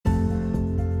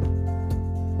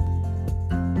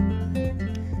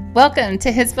Welcome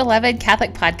to His Beloved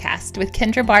Catholic Podcast with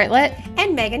Kendra Bartlett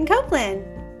and Megan Copeland.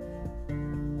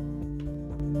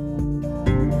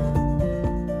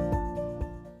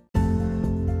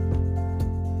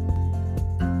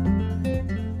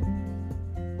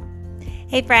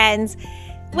 Hey friends,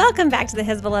 welcome back to the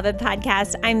His Beloved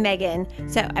Podcast. I'm Megan.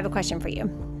 So I have a question for you.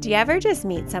 Do you ever just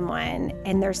meet someone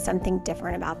and there's something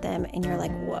different about them and you're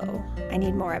like, whoa, I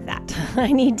need more of that.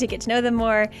 I need to get to know them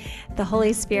more. The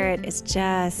Holy Spirit is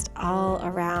just all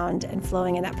around and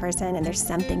flowing in that person, and there's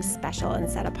something special and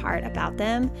set apart about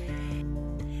them.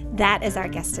 That is our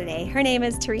guest today. Her name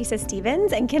is Teresa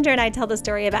Stevens, and Kendra and I tell the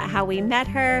story about how we met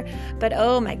her. But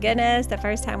oh my goodness, the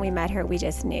first time we met her, we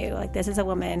just knew, like, this is a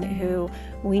woman who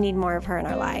we need more of her in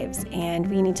our lives, and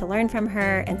we need to learn from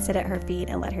her and sit at her feet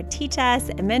and let her teach us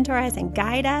and mentor us and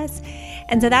guide us.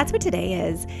 And so that's what today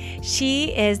is.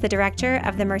 She is the director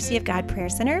of the Mercy of God Prayer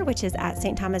Center, which is at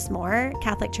St. Thomas More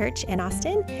Catholic Church in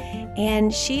Austin.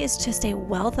 And she is just a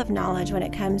wealth of knowledge when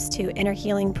it comes to inner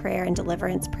healing prayer and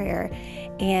deliverance prayer.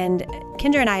 And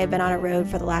Kendra and I have been on a road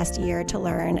for the last year to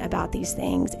learn about these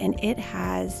things, and it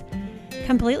has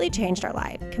completely changed our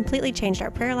life, completely changed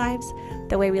our prayer lives,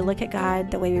 the way we look at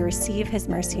God, the way we receive His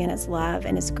mercy and His love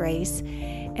and His grace.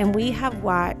 And we have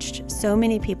watched so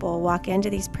many people walk into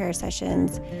these prayer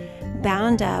sessions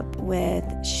bound up with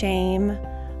shame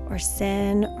or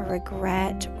sin or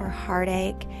regret or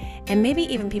heartache, and maybe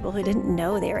even people who didn't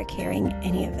know they were carrying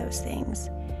any of those things.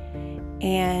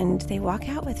 And they walk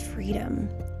out with freedom.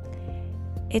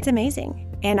 It's amazing.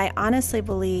 And I honestly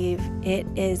believe it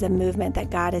is a movement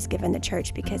that God has given the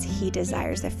church because He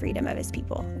desires the freedom of His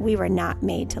people. We were not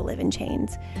made to live in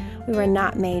chains. We were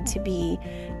not made to be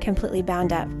completely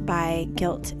bound up by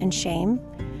guilt and shame.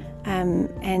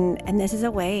 And this is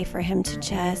a way for Him to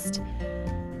just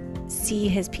see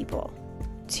His people,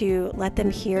 to let them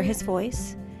hear His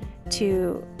voice,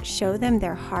 to show them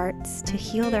their hearts, to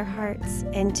heal their hearts,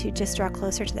 and to just draw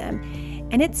closer to them.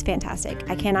 And it's fantastic.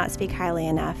 I cannot speak highly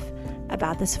enough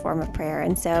about this form of prayer.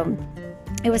 And so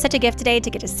it was such a gift today to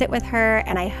get to sit with her,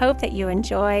 and I hope that you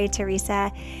enjoy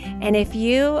Teresa. And if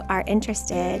you are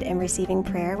interested in receiving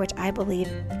prayer, which I believe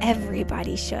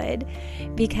everybody should,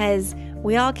 because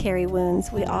we all carry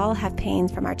wounds, we all have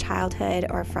pains from our childhood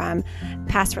or from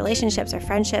past relationships or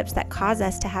friendships that cause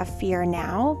us to have fear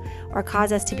now, or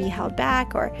cause us to be held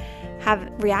back, or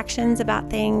have reactions about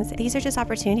things. These are just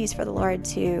opportunities for the Lord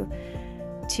to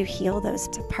heal those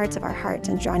parts of our hearts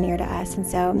and draw near to us. And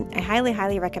so I highly,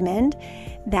 highly recommend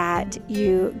that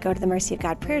you go to the Mercy of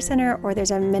God Prayer Center, or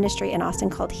there's a ministry in Austin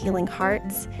called Healing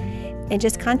Hearts, and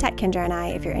just contact Kendra and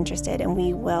I if you're interested, and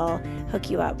we will hook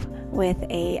you up with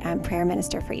a prayer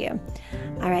minister for you.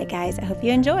 All right, guys, I hope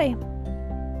you enjoy.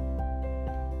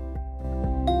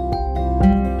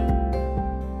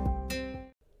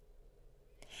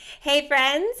 Hey,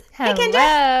 friends. Hello. Hey,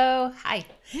 Kendra. Hi.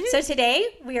 So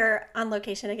today we are on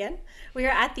location again. We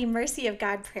are at the Mercy of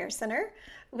God Prayer Center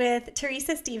with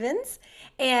Teresa Stevens,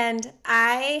 and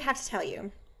I have to tell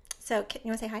you. So, you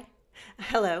want to say hi?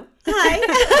 Hello.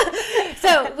 Hi.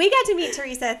 So we got to meet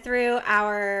Teresa through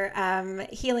our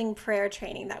healing prayer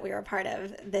training that we were a part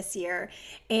of this year,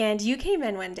 and you came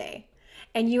in one day.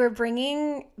 And you were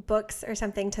bringing books or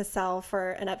something to sell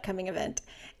for an upcoming event,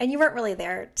 and you weren't really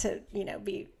there to,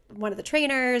 be one of the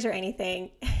trainers or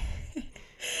anything.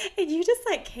 And you just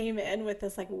came in with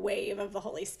this wave of the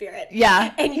Holy Spirit.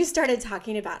 Yeah. And you started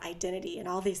talking about identity and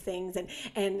all these things,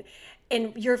 and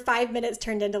your 5 minutes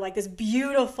turned into this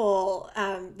beautiful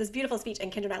speech.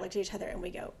 And Kendra and I looked at each other and we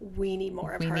go, we need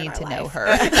more of her in our life. We need to know her.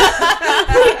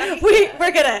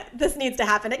 This needs to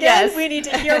happen again. Yes. We need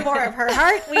to hear more of her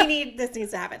heart. This needs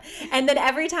to happen. And then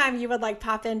every time you would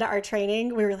pop into our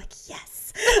training, we were like, yes.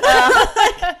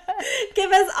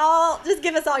 Give us all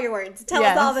your words. Tell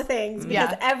us all the things,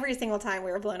 because every single time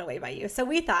we were blown away by you. So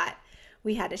we thought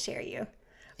we had to share you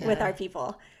with our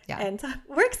people. Yeah. And so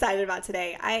we're excited about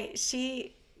today.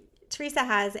 Teresa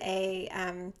has a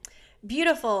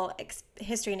beautiful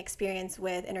history and experience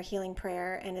with inner healing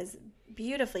prayer, and is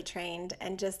beautifully trained,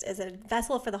 and just is a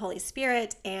vessel for the Holy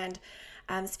Spirit, and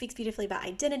speaks beautifully about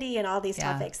identity and all these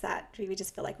topics that we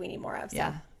just feel like we need more of.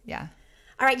 So. Yeah.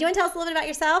 All right, do you want to tell us a little bit about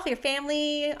yourself, your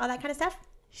family, all that kind of stuff?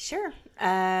 Sure.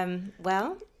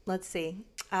 Well, let's see.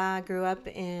 I grew up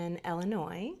in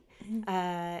Illinois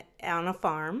on a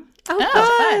farm.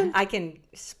 Oh, fun. I can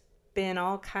spin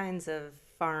all kinds of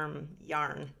farm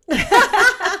yarn.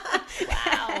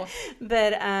 Wow.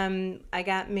 But I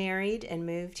got married and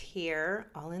moved here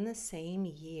all in the same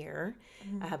year.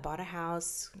 Bought a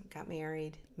house, got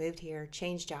married, moved here,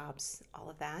 changed jobs, all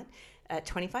of that.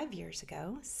 25 years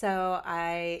ago. So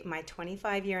my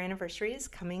 25-year anniversary is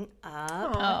coming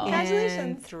up in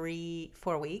Congratulations.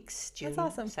 4 weeks, June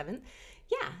That's awesome. 7th.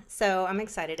 Yeah, so I'm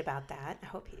excited about that. I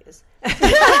hope he is.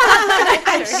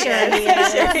 I'm sure he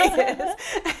is. Sure he is.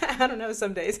 I don't know,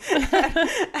 some days.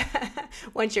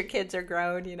 Once your kids are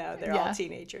grown, they're all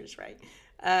teenagers, right?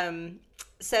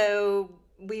 So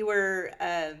we were...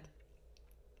 I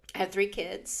have 3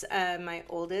 kids. My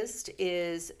oldest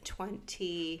is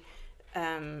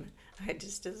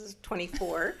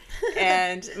 24,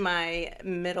 and my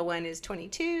middle one is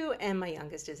 22, and my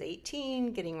youngest is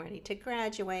 18, getting ready to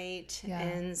graduate. Yeah.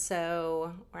 And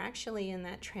so we're actually in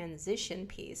that transition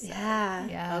piece. Yeah.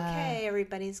 Okay,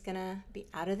 everybody's gonna be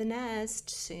out of the nest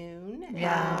soon,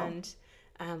 Yeah. and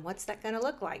what's that gonna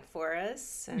look like for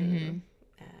us? And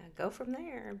go from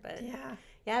there. But yeah,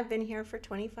 I've been here for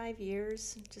 25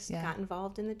 years. Just got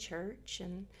involved in the church,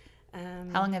 and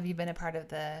How long have you been a part of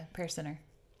the prayer center?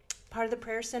 part of the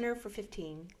prayer center for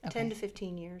 10 to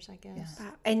 15 years, I guess.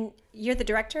 Wow. And you're the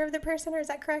director of the prayer center, is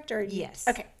that correct? Or Yes.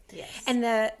 Okay. Yes. And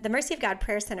the Mercy of God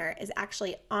Prayer Center is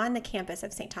actually on the campus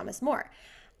of St. Thomas More.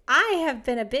 I have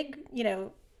been a big,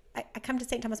 I come to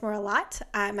St. Thomas More a lot.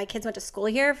 My kids went to school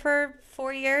here for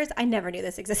 4 years. I never knew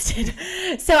this existed.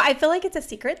 So I feel like it's a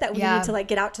secret that we need to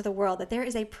get out to the world, that there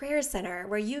is a prayer center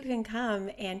where you can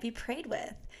come and be prayed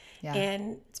with. Yeah.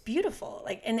 And it's beautiful.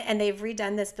 And they've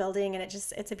redone this building, and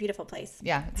it's a beautiful place.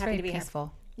 Yeah, it's Happy very to be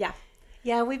peaceful. Here. Yeah.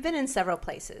 Yeah, we've been in several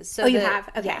places. So you have?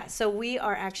 Okay. Yeah, so we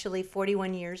are actually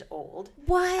 41 years old.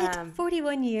 What?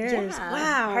 41 years. Yeah,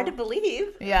 Wow. hard to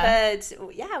believe. Yeah. But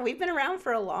yeah, we've been around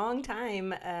for a long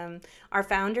time. Our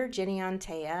founder, Jenny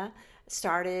Antea,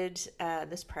 started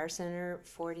this prayer center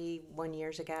 41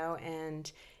 years ago,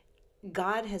 and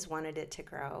God has wanted it to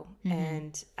grow,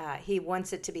 and he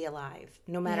wants it to be alive,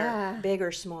 no matter big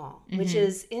or small, which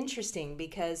is interesting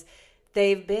because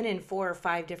they've been in 4 or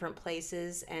 5 different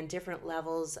places and different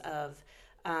levels of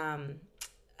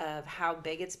how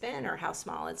big it's been or how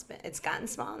small it's been. It's gotten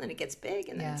small, and then it gets big,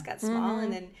 and then it's got small,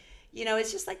 and then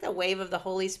it's just like the wave of the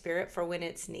Holy Spirit for when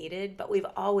it's needed. But we've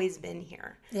always been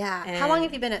here. Yeah. And how long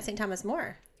have you been at St. Thomas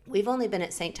More? We've only been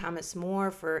at St. Thomas More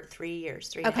for 3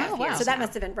 years, 3.5 years. So that now.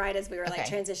 must have been right as we were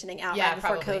transitioning out Yeah, right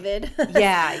before probably. COVID.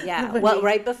 Yeah. Well,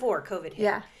 right before COVID hit.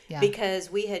 Yeah. Because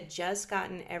we had just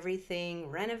gotten everything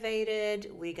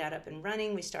renovated. We got up and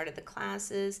running. We started the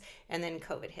classes, and then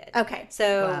COVID hit. Okay.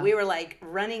 So we were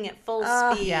running at full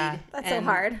speed. Yeah. That's so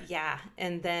hard. Yeah.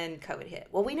 And then COVID hit.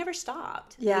 Well, we never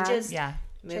stopped. Yeah. We just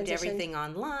moved Transitioned. everything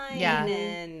online, Yeah.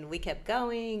 and we kept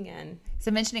going. And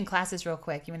So mentioning classes real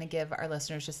quick, you want to give our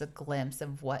listeners just a glimpse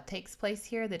of what takes place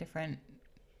here, the different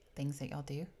things that y'all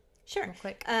do?Ure. Real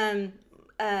quick.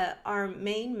 Our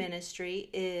main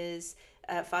ministry is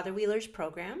Father Wheeler's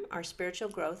program, our spiritual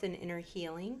growth and inner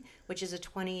healing, which is a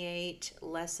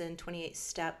 28-lesson,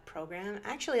 28-step program.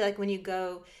 Actually, like when you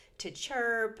go to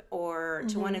Chirp or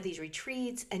to one of these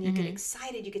retreats and you get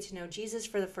excited, you get to know Jesus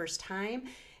for the first time,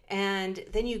 and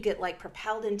then you get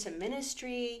propelled into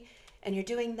ministry, and you're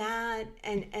doing that,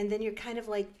 and then you're kind of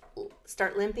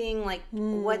start limping,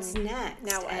 what's next?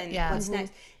 Now what? And Yeah. what's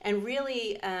next? And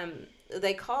really,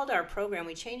 they called our program,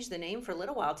 we changed the name for a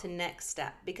little while to Next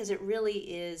Step, because it really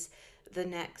is the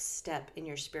next step in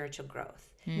your spiritual growth.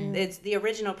 It's the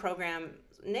original program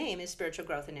name is Spiritual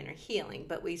Growth and Inner Healing,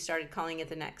 but we started calling it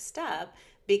the Next Step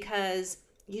because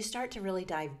you start to really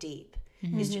dive deep.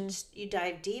 You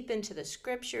dive deep into the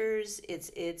scriptures.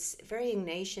 It's very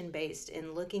Ignatian based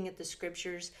in looking at the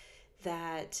scriptures,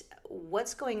 that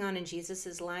what's going on in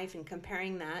Jesus's life and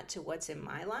comparing that to what's in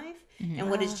my life, and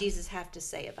what does Jesus have to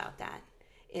say about that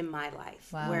in my life,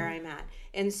 where I'm at.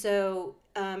 And so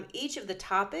each of the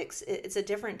topics, it's a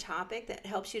different topic that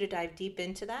helps you to dive deep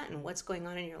into that and what's going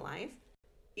on in your life.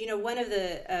 One of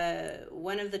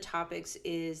the topics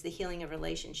is the healing of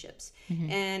relationships,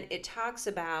 and it talks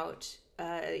about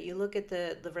you look at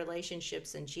the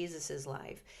relationships in Jesus's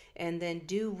life, and then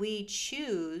do we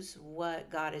choose what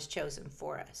God has chosen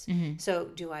for us? So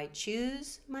do I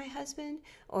choose my husband,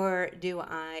 or do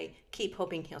I keep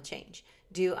hoping he'll change?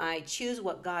 Do I choose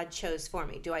what God chose for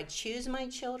me? Do I choose my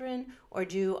children, or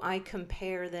do I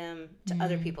compare them to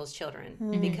other people's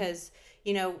children? Because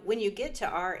when you get to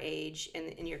our age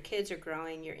and your kids are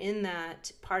growing, you're in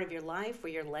that part of your life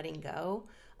where you're letting go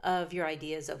of your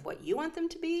ideas of what you want them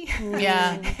to be.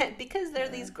 Because they're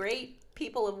these great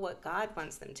people of what God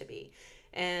wants them to be.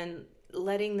 And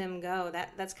letting them go,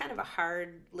 that's kind of a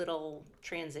hard little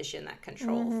transition, that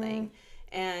control thing.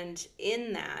 And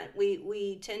in that,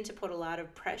 we tend to put a lot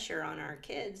of pressure on our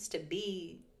kids to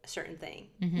be a certain thing,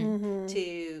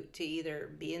 to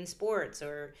either be in sports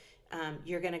or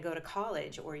you're going to go to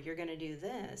college or you're going to do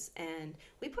this. And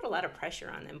we put a lot of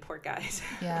pressure on them, poor guys,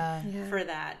 for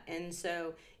that. And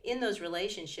so in those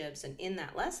relationships and in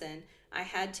that lesson, I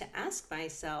had to ask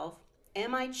myself,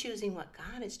 am I choosing what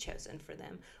God has chosen for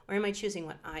them, or am I choosing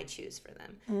what I choose for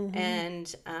them? Mm-hmm.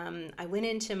 And I went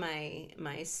into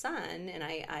my son, and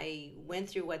I went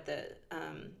through what the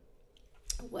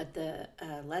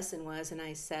lesson was, and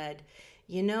I said,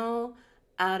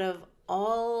 out of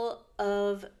all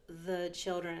of the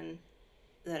children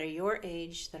that are your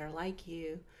age, that are like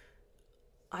you,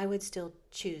 I would still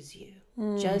choose you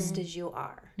just as you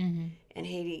are. Mm-hmm. And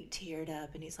he teared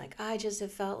up, and he's like, I just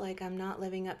have felt like I'm not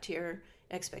living up to your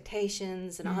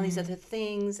expectations and all these other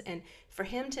things. And for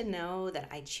him to know that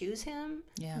I choose him,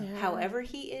 however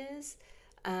he is,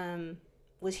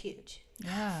 was huge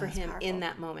for him powerful. In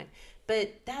that moment.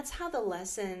 But that's how the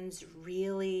lessons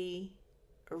really,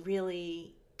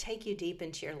 really take you deep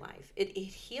into your life. It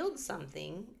healed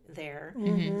something there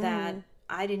that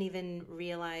I didn't even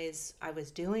realize I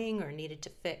was doing or needed to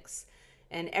fix.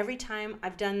 And every time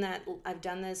I've done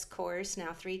this course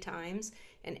now 3 times,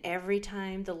 and every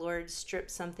time the Lord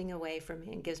strips something away from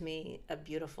me and gives me a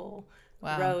beautiful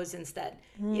rose instead.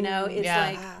 It's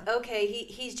like, okay,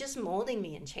 he's just molding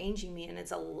me and changing me, and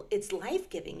it's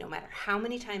life-giving no matter how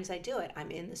many times I do it. I'm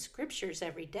in the scriptures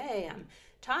every day. I'm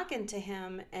talking to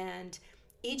him, and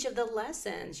each of the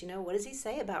lessons, what does he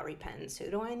say about repentance? Who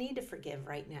do I need to forgive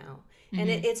right now? And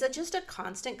it's just a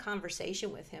constant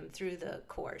conversation with him through the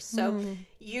course. So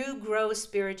you grow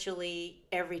spiritually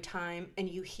every time, and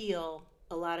you heal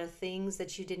a lot of things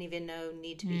that you didn't even know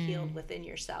need to be healed within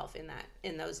yourself in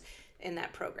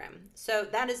that program. So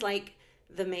that is like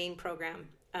the main program.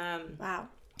 Wow.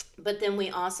 But then we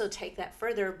also take that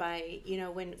further by,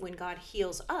 when God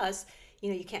heals us,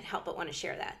 you can't help but want to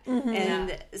share that.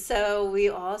 And so we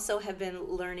also have been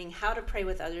learning how to pray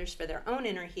with others for their own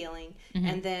inner healing.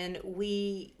 And then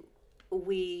we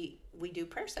do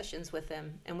prayer sessions with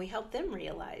them, and we help them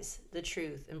realize the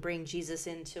truth and bring Jesus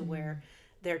into where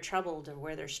they're troubled or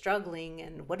where they're struggling.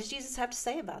 And what does Jesus have to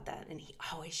say about that? And he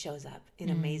always shows up in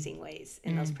amazing ways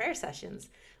in those prayer sessions,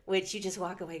 which you just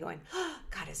walk away going, oh,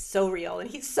 God is so real and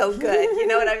he's so good. You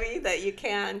know what I mean? That you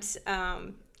can't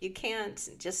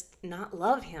just not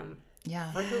love him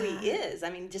for who he is. I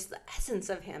mean, just the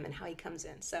essence of him and how he comes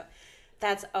in. So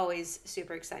that's always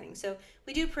super exciting. So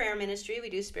we do prayer ministry, we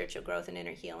do spiritual growth and inner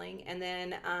healing, and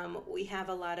then we have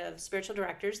a lot of spiritual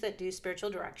directors that do spiritual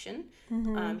direction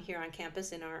here on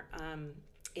campus in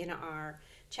our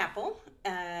chapel,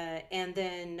 and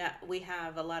then we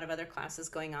have a lot of other classes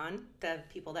going on. The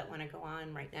people that want to go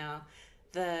on right now,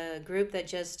 the group that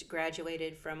just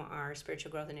graduated from our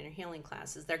spiritual growth and inner healing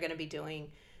classes, they're going to be doing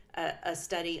a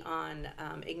study on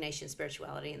Ignatian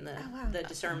spirituality and the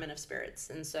discernment of spirits.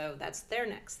 And so that's their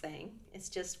next thing. It's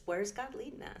just, where's God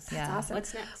leading us? That's awesome.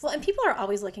 What's next? Well, and people are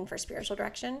always looking for spiritual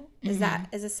direction. Is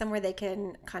this somewhere they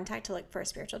can contact to look for a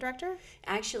spiritual director?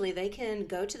 Actually, they can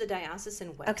go to the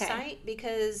diocesan website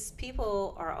because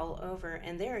people are all over,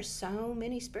 and there are so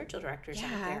many spiritual directors out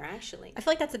there, actually. I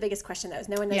feel like that's the biggest question, though, is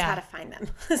no one knows how to find them.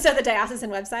 So the diocesan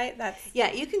website, that's...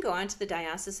 Yeah, you can go onto the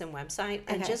diocesan website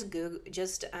and just Google,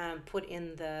 put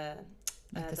in the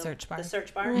search bar. The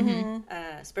search bar,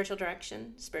 spiritual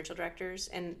direction, spiritual directors,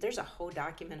 and there's a whole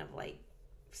document of like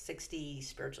 60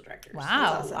 spiritual directors.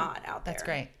 Wow, there's a lot out there. That's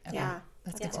great. Okay. Yeah,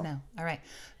 that's good to know. All right,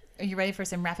 are you ready for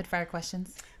some rapid fire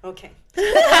questions? Okay. She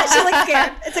looks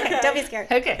scared. It's okay. Don't be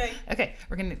scared. Okay.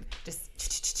 We're gonna just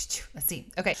let's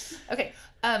see. Okay.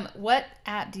 What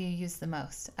app do you use the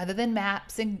most, other than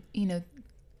Maps and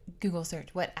Google search?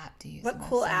 What app do you use? What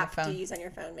cool app do you use on your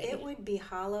phone? Maybe it would be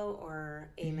Hallow or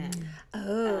Amen.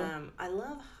 I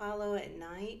love Hallow at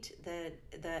night.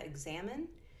 The Examine.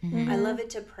 I love it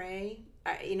to pray.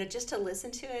 Just to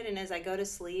listen to it, and as I go to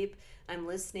sleep, I'm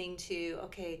listening to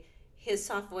his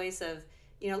soft voice of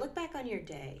look back on your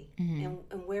day and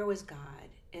where was God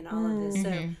and all of this.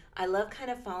 So I love kind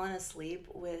of falling asleep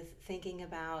with thinking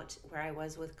about where I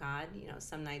was with God.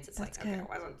 Some nights it's I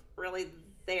wasn't really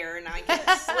there and I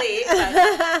can't sleep.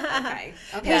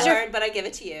 Okay, Lord, but I give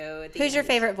it to you. Who's your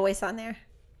favorite voice on there?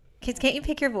 Can't you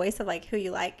pick your voice of who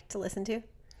you like to listen to?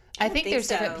 I think there's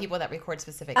different people that record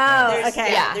specific things.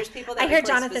 Okay. Yeah, there's people that I hear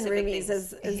Jonathan Rumi's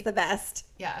is the best.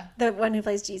 Yeah. The one who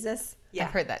plays Jesus. Yeah.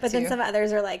 I've heard that but too. then some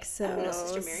others are so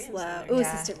Sister Miriam's slow. Oh,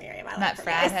 Sister Miriam. I Matt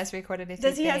Fradd has recorded a few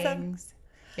Does he things. have some?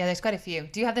 Yeah, there's quite a few.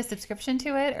 Do you have the subscription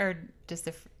to it or just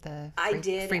the free part?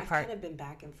 I've kind of been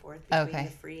back and forth between the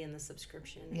free and the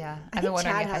subscription. Yeah. I've been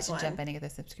wondering if I should jump in and get the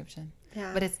subscription.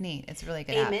 Yeah. But it's neat. It's a really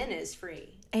good app. Amen is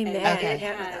free. Amen.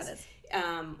 Okay.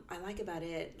 I like about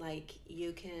it, like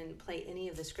you can play any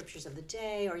of the scriptures of the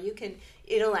day, or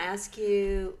it'll ask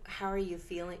you, how are you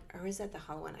feeling? Or is that the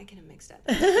Hollow one? I get them mixed up.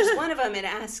 There's one of them, it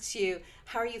asks you,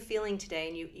 how are you feeling today?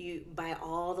 And you by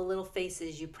all the little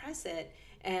faces, you press it,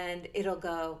 and it'll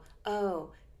go,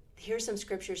 oh, here's some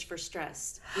scriptures for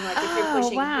stress. You know, like if you're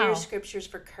pushing, here's scriptures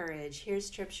for courage. Here's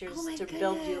scriptures to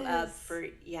build you up for,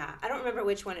 I don't remember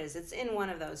which one it is. It's in one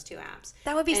of those two apps.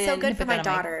 That would be so good for my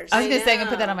daughters. I was going to say, I'm going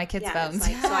to put that on my kids' phones.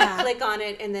 Like, so I click on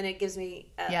it, and then it gives me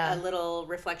a little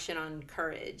reflection on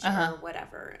courage or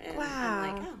whatever. And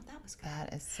I'm like, oh, that was good.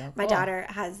 That is so cool. My daughter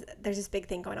there's this big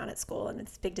thing going on at school, and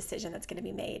it's a big decision that's going to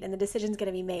be made. And the decision's going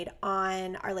to be made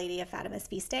on Our Lady of Fatima's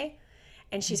feast day.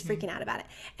 And she's freaking out about it.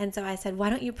 And so I said, why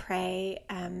don't you pray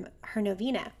her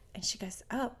novena? And she goes,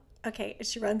 oh, okay. And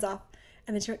she runs off.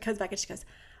 And then she comes back and she goes,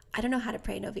 I don't know how to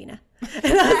pray novena.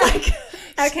 And I was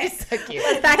like, okay, so cute.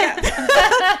 Let's back up.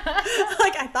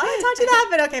 Like, I thought I taught you that,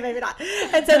 but okay, maybe not.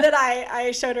 And so then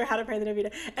I showed her how to pray the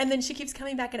novena. And then she keeps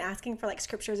coming back and asking for like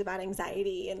scriptures about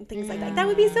anxiety and things like that. That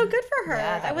would be so good for her.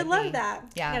 Yeah, I would love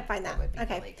that. Yeah. I gotta find that. Would be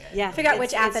okay. really good. Yeah. Figure out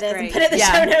which app it is great. and put it in the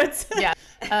show notes. Yeah.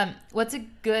 What's a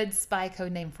good spy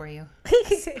code name for you?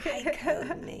 Spy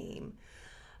code name.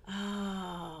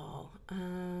 Oh.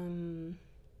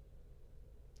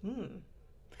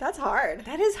 That's hard.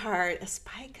 That is hard. A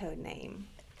spy code name.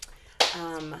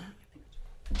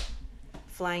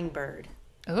 Flying Bird.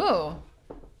 Ooh.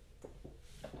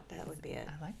 That would be it.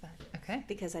 I like that. Okay.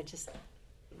 Because I just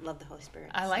love the Holy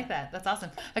Spirit. I like that. That's awesome.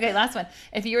 Okay, last one.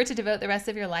 If you were to devote the rest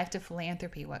of your life to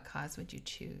philanthropy, what cause would you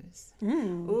choose?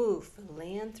 Ooh,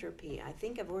 philanthropy. I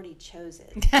think I've already chosen.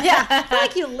 Yeah. I feel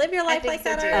like you live your life like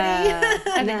that already.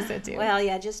 I think so too. Well,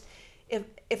 yeah, just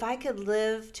if I could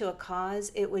live to a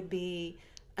cause, it would be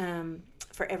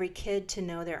for every kid to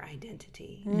know their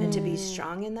identity and to be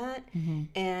strong in that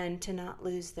and to not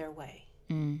lose their way.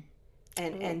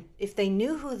 And if they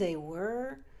knew who they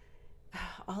were,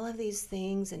 all of these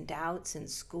things and doubts in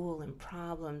school and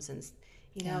problems and,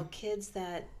 kids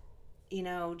that,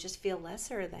 just feel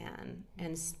lesser than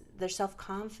and their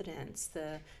self-confidence,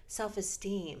 the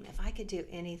self-esteem. If I could do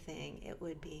anything, it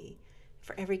would be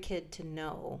for every kid to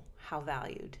know how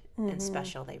valued and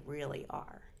special they really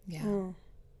are. Yeah.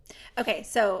 Okay,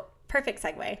 so perfect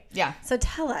segue. Yeah. So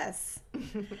tell us,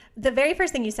 the very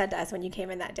first thing you said to us when you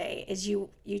came in that day is you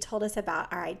told us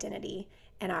about our identity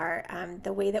and our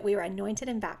the way that we were anointed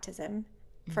in baptism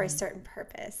for a certain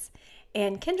purpose.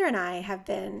 And Kendra and I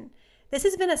this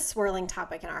has been a swirling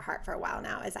topic in our heart for a while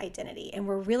now, is identity. And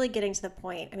we're really getting to the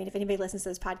point, I mean, if anybody listens to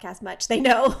this podcast much, they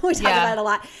know we talk about it a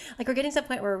lot. Like, we're getting to the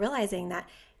point where we're realizing that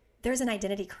there's an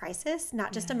identity crisis,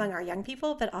 not just among our young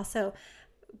people, but also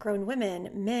grown women,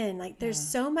 men. Like, there's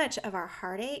so much of our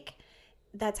heartache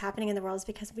that's happening in the world is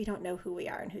because we don't know who we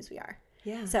are and whose we are.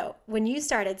 Yeah. So when you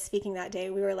started speaking that day,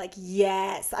 we were like,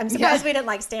 yes. I'm surprised we didn't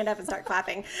like stand up and start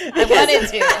clapping. I wanted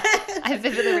to. I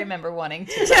vividly remember wanting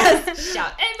to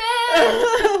shout,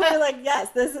 amen. We're like,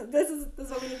 yes, this is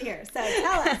what we need to hear. So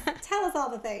tell us all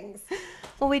the things.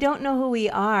 Well, we don't know who we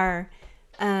are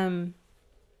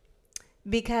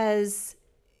because,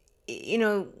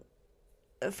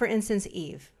 for instance,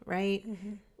 Eve, right?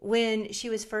 When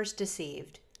she was first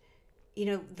deceived,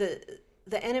 the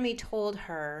enemy told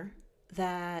her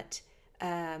that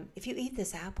if you eat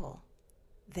this apple,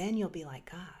 then you'll be like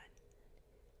God.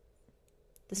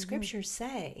 The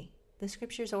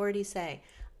scriptures already say,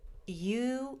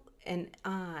 you and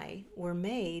I were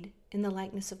made in the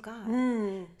likeness of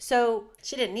God. So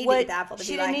she didn't need to eat the apple to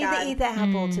be like God. She didn't need to eat the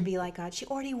apple to be like God. She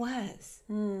already was.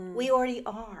 We already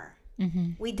are.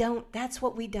 We don't. That's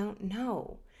what we don't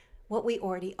know, what we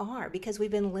already are, because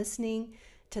we've been listening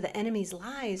to the enemy's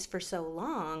lies for so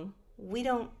long. We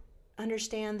don't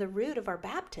understand the root of our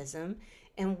baptism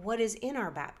and what is in our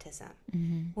baptism.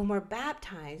 When we're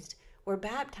baptized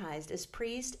as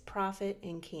priest, prophet,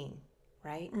 and king,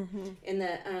 right? In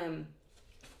the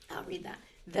I'll read that.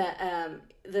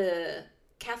 The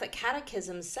Catholic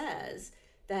Catechism says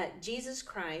that Jesus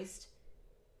Christ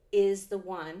is the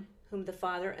one whom the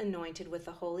Father anointed with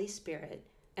the Holy Spirit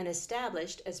and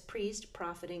established as priest,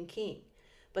 prophet, and king.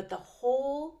 But the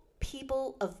whole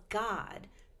people of God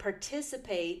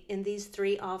participate in these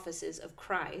three offices of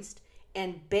Christ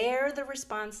and bear the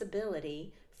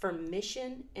responsibility for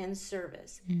mission and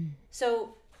service.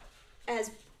 So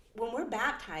when we're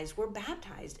baptized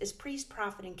as priest,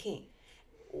 prophet, and king.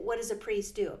 What does a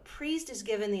priest do? A priest is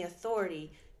given the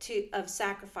authority of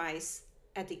sacrifice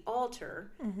at the altar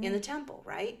in the temple,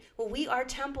 right? Well, we are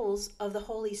temples of the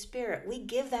Holy Spirit. We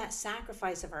give that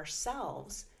sacrifice of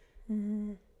ourselves.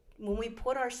 When we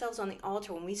put ourselves on the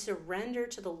altar, when we surrender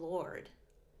to the Lord,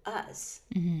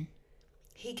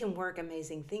 he can work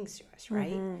amazing things through us,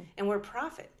 right? And we're a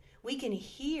prophet. We can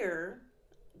hear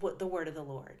what the word of the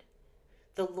Lord.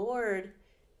 The Lord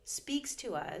speaks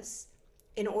to us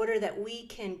in order that we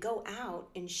can go out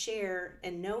and share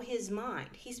and know his mind.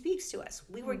 He speaks to us.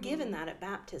 We were given that at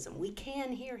baptism. We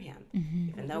can hear him.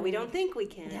 Even though we don't think we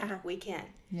can, we can.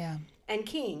 Yeah. And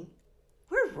King,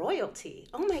 we're royalty.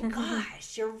 Oh my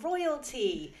gosh, you're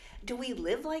royalty. Do we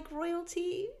live like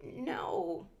royalty?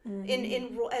 No.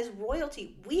 As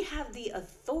royalty, we have the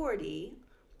authority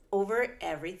over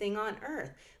everything on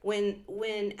earth.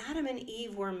 When Adam and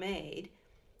Eve were made,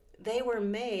 they were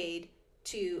made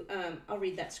to, I'll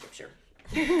read that scripture.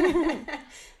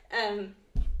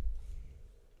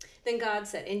 Then God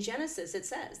said, in Genesis it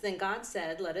says, then God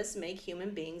said, let us make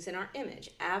human beings in our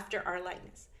image, after our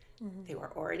likeness. They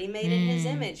were already made in his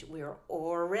image. We were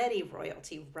already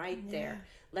royalty right there.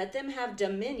 Let them have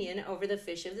dominion over the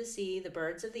fish of the sea, the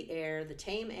birds of the air, the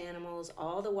tame animals,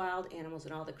 all the wild animals,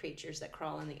 and all the creatures that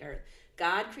crawl on the earth.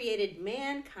 God created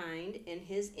mankind in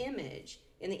his image.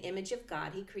 In the image of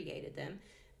God, he created them.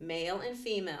 Male and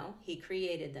female, he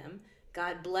created them.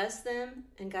 God blessed them,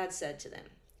 and God said to them,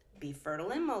 be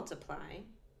fertile and multiply,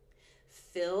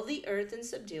 fill the earth and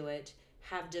subdue it,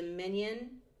 have dominion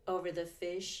over the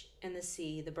fish and the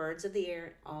sea, the birds of the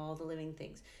air, all the living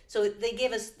things. So they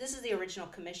gave us, this is the original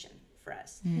commission for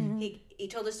us. He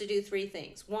told us to do 3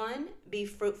 things. 1, be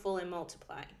fruitful and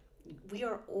multiply. We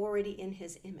are already in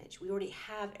his image. We already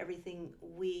have everything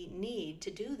we need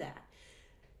to do that.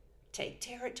 Take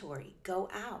territory, go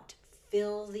out,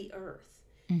 fill the earth,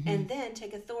 and then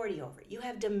take authority over it. You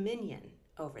have dominion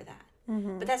over that.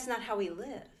 But that's not how we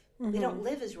live. We don't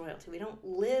live as royalty. We don't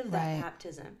live that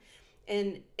baptism.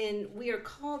 And we are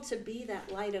called to be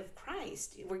that light of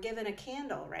Christ. We're given a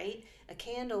candle, right? A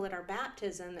candle at our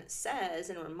baptism that says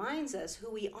and reminds us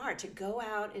who we are, to go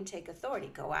out and take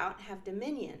authority, go out and have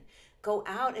dominion, go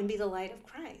out and be the light of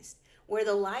Christ. Where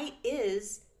the light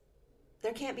is,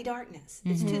 there can't be darkness.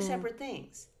 It's 2 separate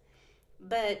things.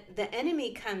 But the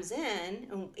enemy comes in,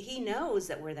 and he knows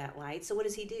that we're that light. So what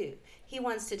does he do? He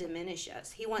wants to diminish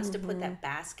us. He wants to put that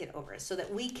basket over us so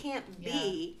that we can't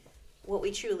be what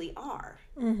we truly are.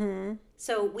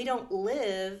 So we don't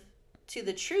live to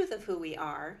the truth of who we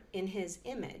are in his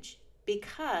image,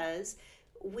 because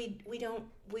we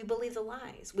believe the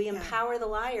lies. We empower the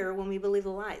liar when we believe the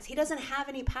lies. He doesn't have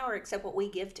any power except what we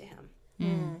give to him.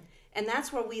 And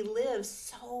that's where we live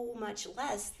so much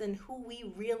less than who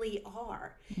we really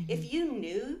are. If you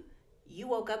knew you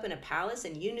woke up in a palace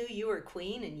and you knew you were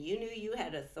queen and you knew you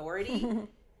had authority,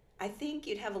 I think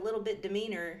you'd have a little bit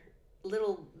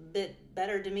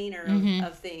better demeanor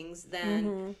of things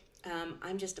than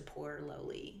I'm just a poor,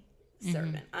 lowly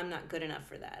servant. I'm not good enough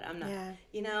for that. I'm not,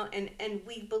 and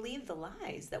we believe the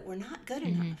lies that we're not good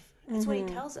enough. That's what he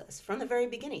tells us from the very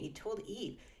beginning. He told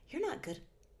Eve, you're not good.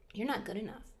 You're not good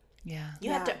enough. Yeah. You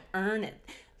have to earn it.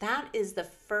 That is the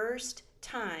first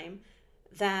time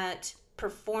that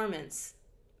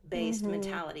performance-based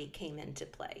mentality came into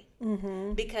play.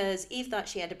 Because Eve thought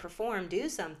she had to do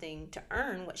something to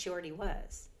earn what she already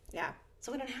was. Yeah.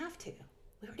 So we don't have to.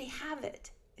 We already have it.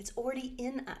 It's already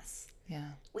in us. Yeah.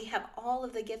 We have all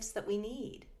of the gifts that we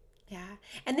need. Yeah.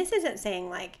 And this isn't saying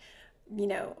like,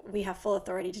 we have full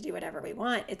authority to do whatever we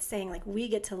want. It's saying like we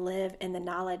get to live in the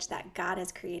knowledge that God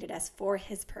has created us for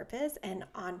his purpose and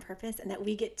on purpose, and that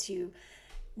we get to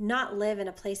not live in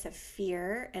a place of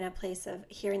fear, in a place of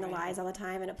hearing the lies all the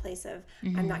time, in a place of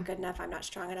I'm not good enough, I'm not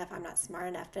strong enough, I'm not smart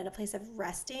enough, but in a place of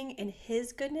resting in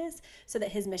his goodness so that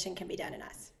his mission can be done in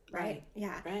us. Right?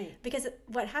 Yeah. Right. Because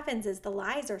what happens is the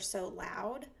lies are so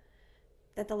loud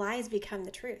that the lies become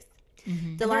the truth.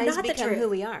 The lies become who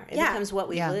we are. It becomes what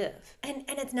we live. And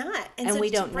it's not. And so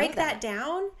we don't to break that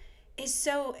down is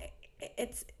so,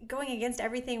 it's going against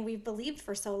everything we've believed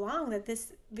for so long, that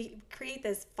we create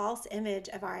this false image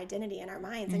of our identity in our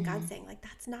minds. And God's saying like,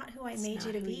 that's not who I made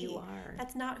you to be. You are.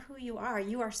 That's not who you are.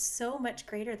 You are so much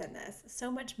greater than this, so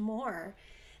much more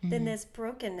than this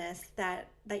brokenness that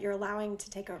you're allowing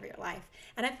to take over your life.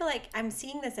 And I feel like I'm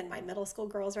seeing this in my middle school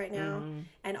girls right now,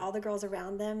 and all the girls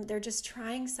around them. They're just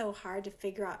trying so hard to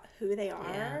figure out who they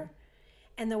are.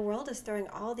 And the world is throwing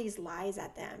all these lies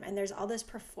at them, and there's all this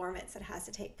performance that has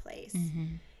to take place.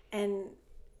 And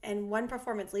one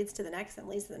performance leads to the next and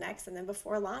leads to the next, and then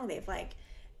before long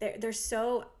they're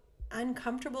so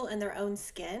uncomfortable in their own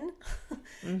skin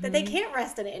that they can't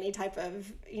rest in any type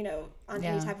of any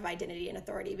type of identity and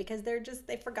authority, because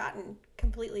they've forgotten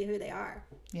completely who they are.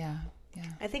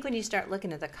 I think when you start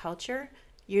looking at the culture,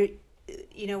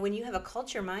 when you have a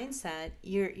culture mindset,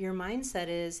 your mindset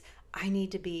is I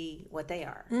need to be what they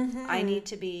are. I need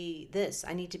to be this.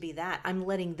 I need to be that. I'm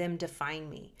letting them define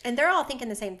me. And they're all thinking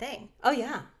the same thing. Oh,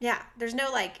 yeah. Yeah. There's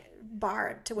no like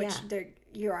bar to which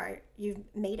you've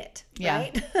made it.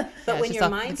 Right. But when it's your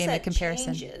just a game of mindset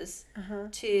comparison. changes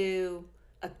to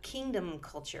a kingdom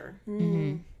culture,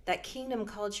 that kingdom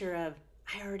culture of,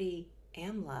 I already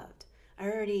am loved. I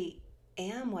already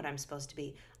am what I'm supposed to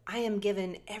be. I am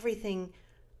given everything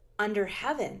under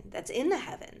heaven that's in the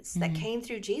heavens that came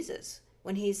through Jesus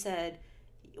when he said,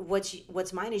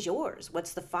 what's mine is yours.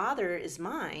 What's the Father is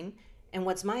mine, and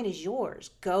what's mine is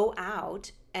yours. Go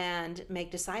out and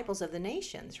make disciples of the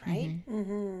nations, right?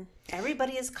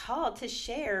 Everybody is called to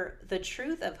share the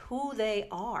truth of who they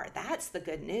are. That's the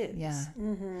good news. Yeah.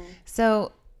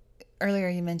 So earlier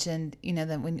you mentioned,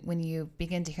 that when you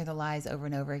begin to hear the lies over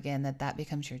and over again, that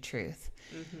becomes your truth.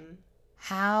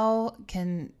 How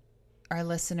can our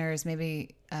listeners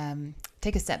maybe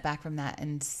take a step back from that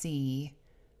and see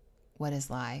what is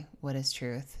lie, what is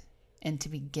truth, and to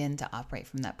begin to operate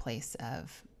from that place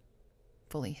of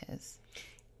fully his?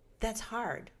 That's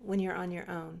hard when you're on your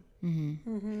own.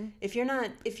 If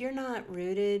you're not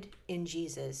rooted in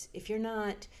Jesus, if you're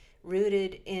not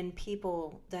rooted in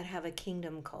people that have a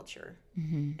kingdom culture,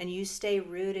 and you stay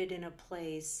rooted in a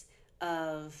place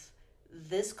of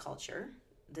this culture,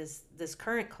 this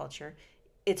current culture,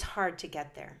 it's hard to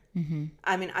get there.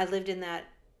 I mean, I lived in that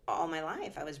all my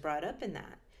life. I was brought up in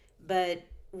that. But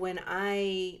when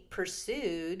I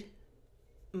pursued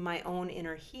my own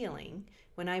inner healing,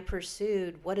 when I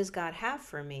pursued what does God have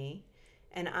for me,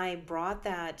 and I brought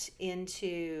that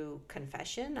into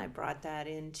confession, I brought that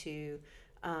into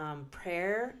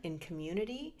prayer in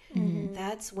community,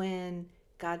 that's when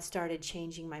God started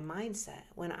changing my mindset.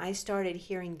 When I started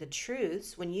hearing the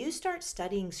truths, when you start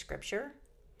studying scripture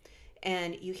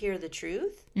and you hear the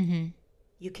truth,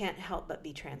 you can't help but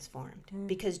be transformed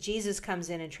because Jesus comes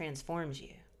in and transforms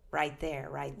you right there,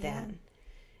 right then.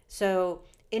 So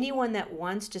anyone that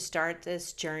wants to start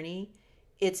this journey,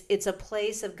 it's a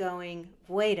place of going,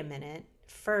 wait a minute,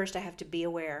 first I have to be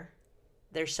aware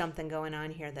there's something going on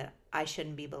here that I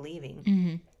shouldn't be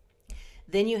believing.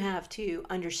 Then you have to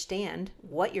understand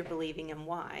what you're believing and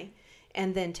why,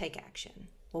 and then take action.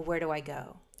 Well, where do I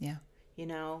go? Yeah.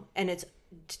 And it's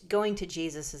going to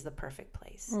Jesus is the perfect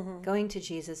place. Going to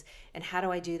Jesus. And how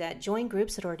do I do that? Join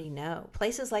groups that already know.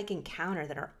 Places like Encounter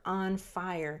that are on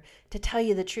fire to tell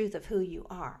you the truth of who you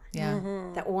are. Yeah.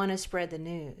 That want to spread the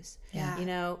news.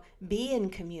 Yeah. Be in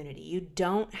community. You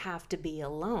don't have to be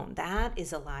alone. That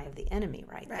is a lie of the enemy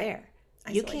right there.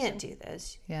 You can't do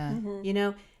this. Yeah.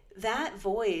 That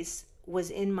voice was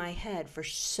in my head for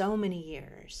so many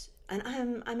years. And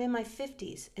I'm in my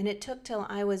 50s, and it took till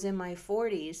I was in my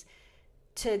 40s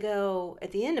to go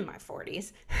at the end of my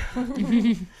 40s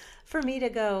for me to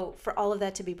go, for all of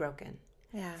that to be broken.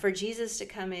 Yeah. For Jesus to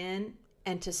come in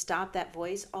and to stop that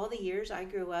voice. All the years I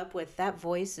grew up with, that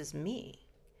voice is me.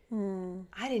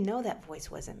 I didn't know that voice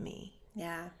wasn't me.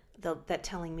 Yeah. That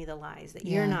telling me the lies that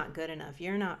you're not good enough,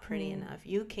 you're not pretty enough,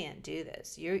 you can't do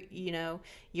this,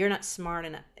 you're not smart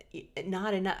enough,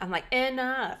 not enough. I'm like,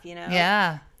 enough,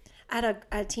 Yeah. I had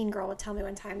a teen girl would tell me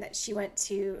one time that she went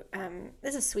to,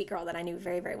 this is a sweet girl that I knew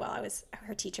very, very well. I was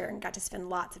her teacher and got to spend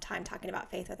lots of time talking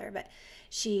about faith with her. But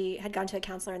she had gone to a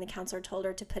counselor, and the counselor told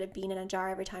her to put a bean in a jar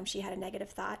every time she had a negative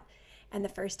thought. And the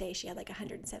first day she had like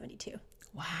 172.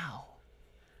 Wow.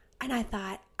 And I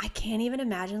thought, I can't even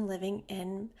imagine living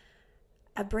in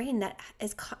a brain that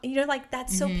is,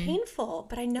 that's so painful.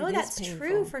 But I know that's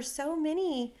true for so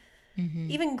many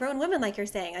even grown women, like you're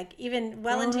saying, like even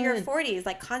well into your 40s,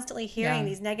 like constantly hearing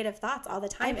these negative thoughts all the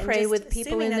time. I pray with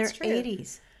people in their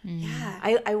 80s. Yeah.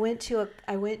 I went to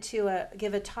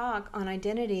give a talk on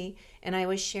identity, and I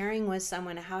was sharing with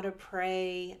someone how to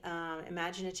pray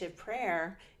imaginative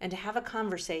prayer and to have a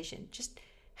conversation. Just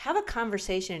have a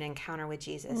conversation and encounter with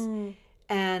Jesus.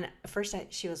 And first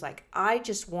she was like, I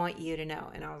just want you to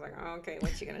know. And I was like, oh, okay,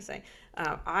 what's she going to say?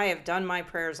 I have done my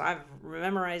prayers. I've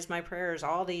memorized my prayers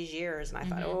all these years. And I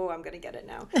thought, oh, I'm going to get it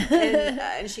now.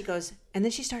 And she goes, and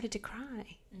then she started to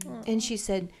cry. And she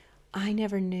said, I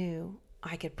never knew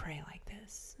I could pray like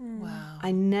this. Wow.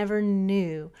 I never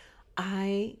knew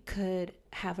I could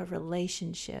have a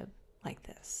relationship like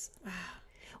this. Wow.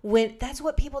 When that's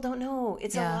what people don't know.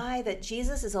 It's a lie that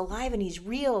Jesus is alive and he's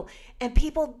real, and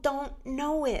people don't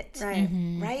know it. Right.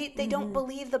 Right? They don't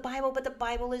believe the Bible, but the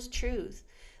Bible is truth.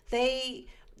 They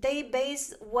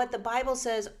base what the Bible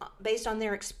says based on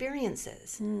their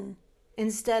experiences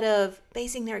instead of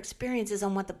basing their experiences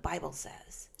on what the Bible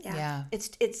says. Yeah.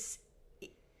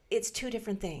 It's two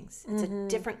different things. It's a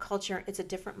different culture. It's a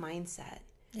different mindset.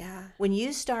 Yeah. When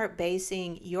you start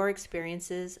basing your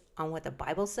experiences on what the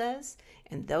Bible says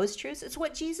and those truths, it's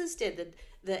what Jesus did.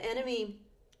 The enemy,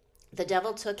 the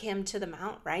devil took him to the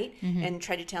mount, right? And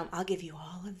tried to tell him, I'll give you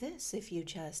all of this if you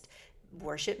just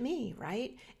worship me,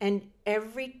 right? And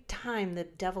every time the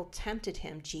devil tempted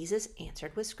him, Jesus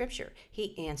answered with scripture.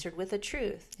 He answered with the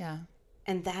truth. Yeah.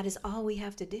 And that is all we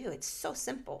have to do. It's so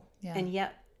simple. Yeah. And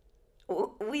yet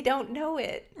we don't know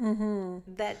it.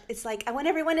 That it's like, I want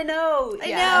everyone to know.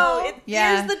 I know.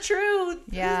 Here's the truth.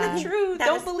 Yeah. Here's the truth.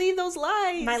 Don't believe those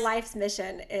lies. My life's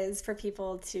mission is for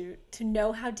people to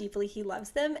know how deeply he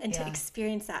loves them and to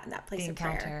experience that in that place of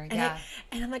prayer.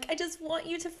 And I'm like, I just want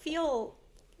you to feel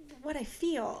what I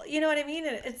feel. You know what I mean?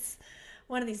 And it's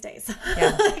one of these days.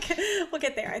 Yeah. Like, we'll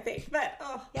get there, I think. But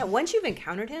yeah, once you've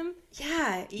encountered him,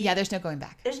 there's no going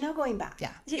back. There's no going back.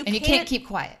 Yeah. And you can't keep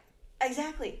quiet.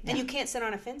 Exactly. Yeah. And you can't sit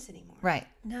on a fence anymore. Right.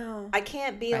 No. I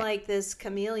can't be like this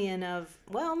chameleon of,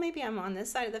 well, maybe I'm on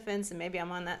this side of the fence and maybe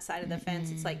I'm on that side of the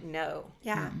fence. It's like, no.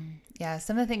 Yeah. Yeah.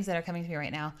 Some of the things that are coming to me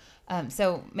right now.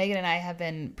 So Megan and I have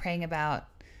been praying about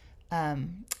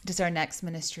just our next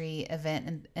ministry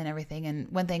event and everything. And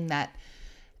one thing that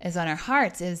is on our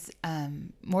hearts is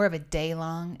more of a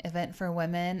day-long event for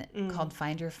women called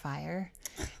Find Your Fire.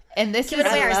 And this is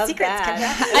away our secrets.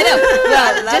 I know.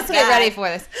 Well, just to get ready for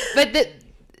this. But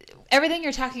everything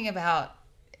you're talking about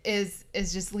is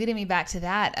just leading me back to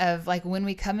that of like when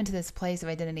we come into this place of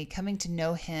identity, coming to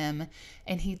know him,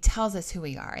 and he tells us who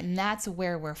we are, and that's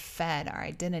where we're fed our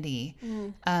identity.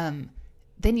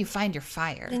 Then you find your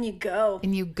fire. Then you go.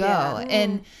 And you go. Yeah.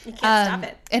 And you can't stop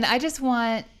it. And I just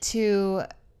want to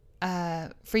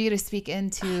for you to speak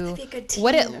into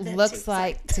what it looks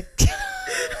like to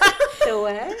The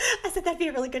what? I said that'd be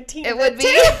a really good team. It would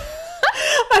be.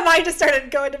 My mind just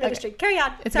started going to ministry. Okay. Carry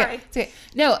on. Sorry. It's okay.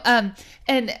 No,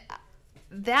 and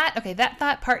that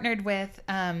thought partnered with,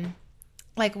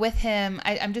 like with him,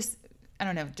 I'm just, I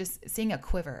don't know, just seeing a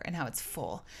quiver and how it's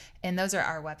full, and those are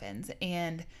our weapons,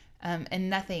 and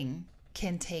nothing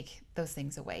can take those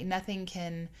things away. Nothing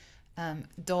can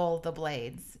dull the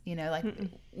blades. You know, like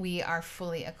we are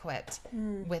fully equipped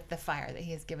with the fire that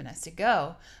he has given us to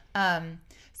go.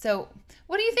 So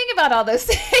what do you think about all those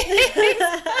things?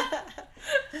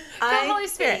 I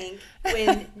think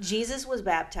when Jesus was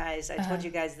baptized, I told you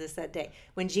guys this that day.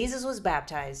 When Jesus was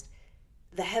baptized,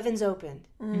 the heavens opened.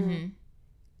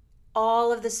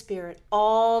 All of the Spirit,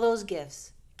 all those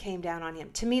gifts came down on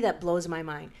him. To me, that blows my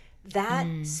mind. That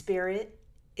Spirit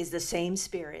is the same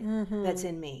Spirit that's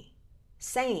in me.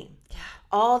 Same. Yeah.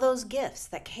 All those gifts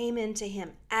that came into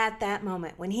him at that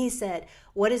moment when he said,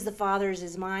 what is the Father's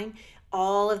is mine?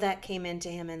 All of that came into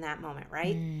him in that moment,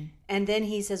 right? And then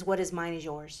he says, what is mine is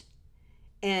yours.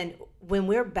 And when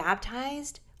we're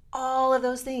baptized, all of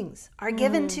those things are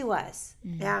given to us.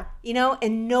 Yeah. You know,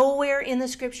 and nowhere in the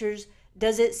scriptures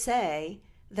does it say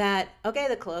that, okay,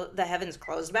 the heavens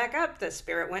closed back up, the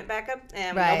Spirit went back up,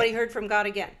 and nobody heard from God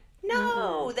again.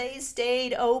 No, they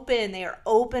stayed open. They are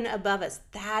open above us.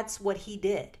 That's what he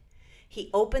did.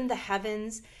 He opened the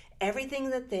heavens.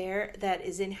 Everything that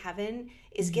is in heaven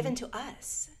is given to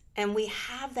us. And we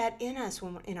have that in us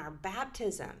when we're in our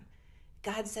baptism.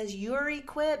 God says, you're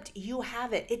equipped. You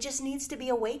have it. It just needs to be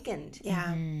awakened.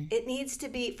 Yeah. It needs to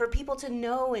be for people to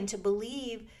know and to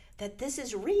believe that this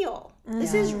is real.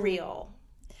 This is real.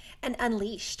 And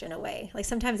unleashed in a way. Like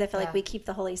sometimes I feel like we keep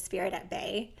the Holy Spirit at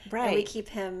bay. Right. And we keep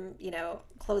him,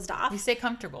 closed off. We stay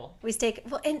comfortable.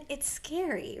 And it's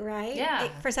scary, right? Yeah.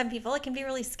 For some people, it can be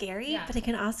really scary, but it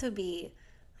can also be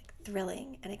like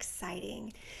thrilling and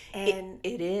exciting and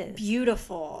it is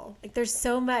beautiful. Like there's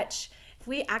so much. If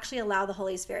we actually allow the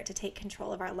Holy Spirit to take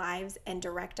control of our lives and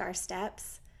direct our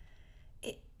steps,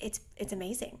 it's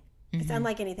amazing. It's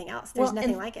unlike anything else. There's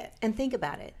nothing like it. And think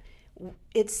about it.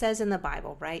 It says in the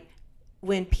Bible, right?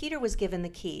 When Peter was given the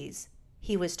keys,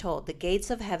 he was told, the gates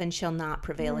of heaven shall not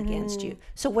prevail against you.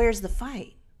 So where's the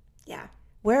fight? Yeah.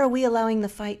 Where are we allowing the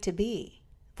fight to be?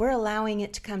 We're allowing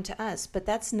it to come to us, but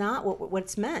that's not what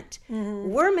it's meant.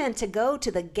 We're meant to go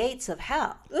to the gates of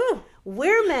hell. Ooh.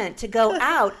 We're meant to go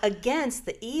out against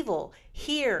the evil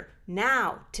here,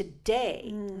 now,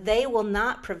 today. They will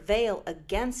not prevail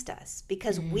against us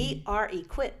because we are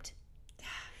equipped.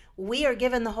 We are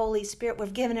given the Holy Spirit. We're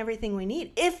given everything we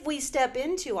need. If we step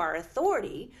into our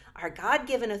authority, our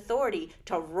God-given authority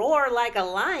to roar like a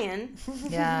lion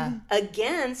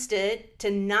against it, to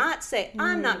not say,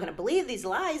 I'm not going to believe these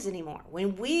lies anymore.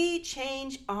 When we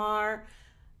change our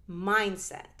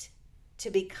mindset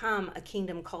to become a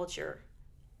kingdom culture,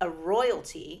 a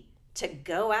royalty, to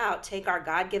go out, take our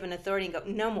God-given authority and go,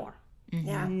 no more.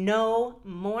 Yeah. No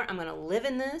more. I'm going to live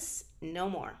in this. No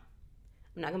more.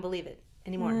 I'm not going to believe it.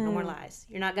 anymore. No more lies.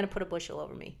 You're not going to put a bushel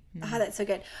over me. Oh, that's so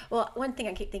good. Well, one thing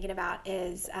I keep thinking about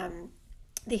is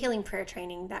the healing prayer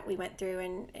training that we went through,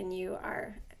 and you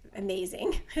are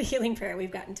amazing. Healing prayer,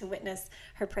 we've gotten to witness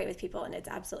her pray with people, and it's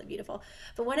absolutely beautiful.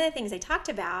 But one of the things they talked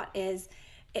about is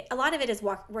a lot of it is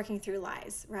working through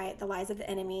lies, right? The lies of the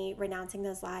enemy, renouncing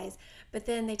those lies. But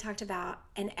then they talked about,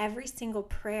 in every single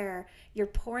prayer, you're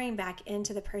pouring back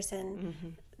into the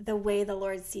person the way the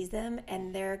Lord sees them,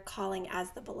 and they're calling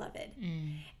as the beloved.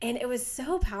 And it was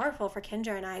so powerful for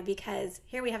Kendra and I, because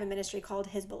here we have a ministry called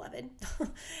His Beloved.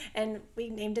 And we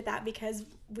named it that because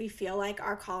we feel like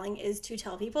our calling is to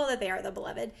tell people that they are the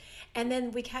beloved. And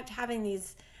then we kept having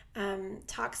these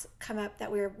talks come up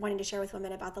that we were wanting to share with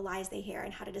women about the lies they hear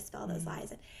and how to dispel those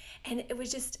lies. And it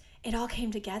was just, it all came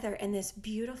together in this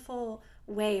beautiful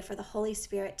way for the Holy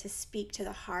Spirit to speak to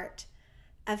the heart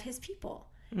of His people,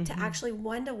 to actually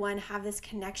one-to-one have this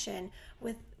connection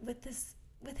with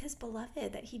His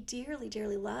beloved that He dearly,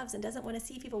 dearly loves and doesn't want to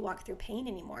see people walk through pain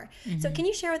anymore. So can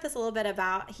you share with us a little bit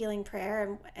about healing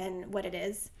prayer and what it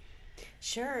is?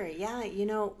 Sure. Yeah.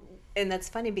 And that's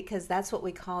funny because that's what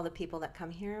we call the people that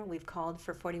come here. We've called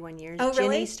for 41 years. Oh,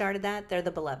 really? Jenny started that. They're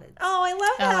the beloveds. Oh, I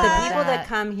love that. The people that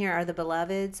come here are the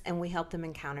beloveds, and we help them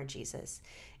encounter Jesus.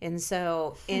 And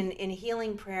so in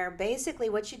healing prayer, basically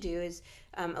what you do is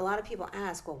a lot of people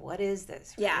ask, well, what is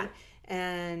this? Right? Yeah.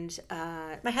 And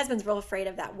my husband's real afraid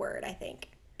of that word, I think.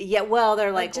 yeah, well,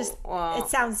 they're like, it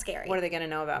sounds scary. What are they going to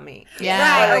know about me?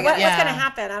 Yeah. Right. What's going to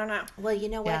happen? I don't know. Well, you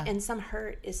know what? Yeah. And some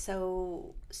hurt is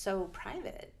so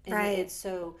private. And right. It's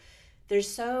so, there's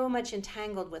so much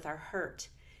entangled with our hurt.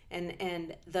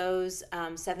 And those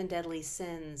 7 deadly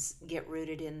sins get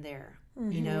rooted in there.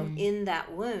 In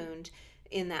that wound,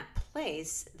 in that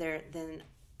place, then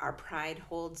our pride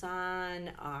holds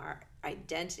on, our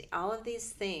identity, all of these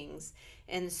things.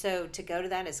 And so to go to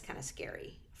that is kind of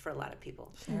scary for a lot of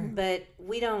people. Sure. But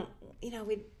we don't,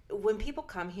 when people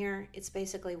come here, it's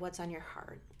basically what's on your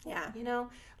heart. Yeah.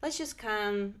 Let's just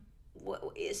come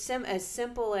as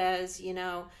simple as,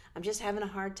 I'm just having a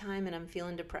hard time and I'm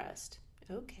feeling depressed.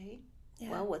 Okay.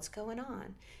 Yeah. Well, what's going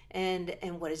on?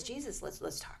 And what is Jesus?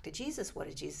 Let's talk to Jesus. What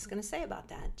is Jesus going to say about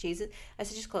that? Jesus, I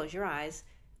said, just close your eyes.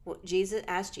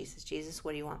 Ask Jesus,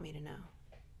 what do you want me to know?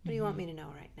 What do you want me to know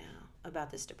right now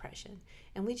about this depression?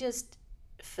 And we just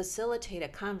facilitate a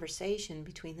conversation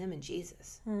between them and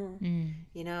Jesus.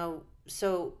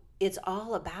 So it's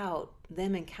all about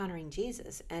them encountering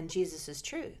Jesus and Jesus's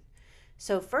truth.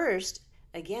 So first,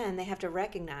 again, they have to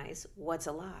recognize what's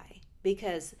a lie,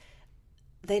 because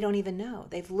they don't even know.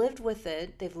 They've lived with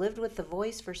it. They've lived with the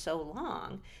voice for so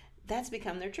long. That's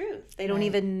become their truth. They don't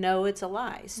even know it's a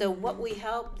lie. So what we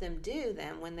help them do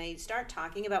then, when they start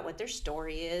talking about what their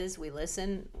story is, we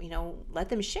listen, let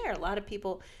them share. A lot of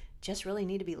people just really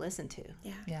need to be listened to.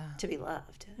 Yeah. To be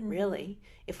loved. Really.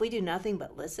 If we do nothing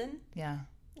but listen. Yeah.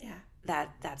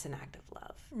 That's an act of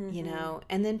love,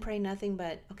 and then pray nothing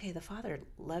but, okay, the Father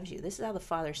loves you. This is how the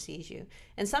Father sees you.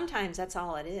 And sometimes that's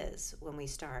all it is when we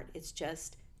start. It's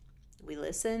just we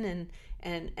listen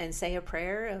and say a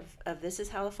prayer of this is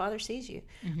how the Father sees you.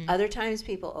 Other times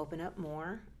people open up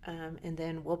more, and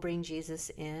then we'll bring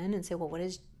Jesus in and say, well, what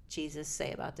does Jesus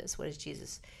say about this? What is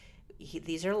Jesus?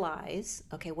 These are lies.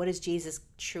 Okay, what is Jesus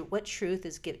true? What truth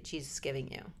is Jesus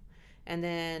giving you? And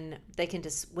then they can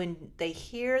when they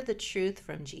hear the truth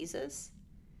from Jesus,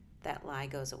 that lie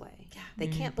goes away. Yeah. They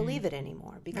can't believe it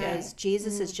anymore because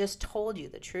Jesus has just told you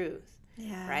the truth.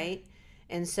 Yeah. Right?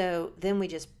 And so then we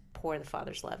just pour the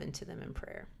Father's love into them in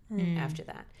prayer after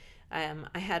that.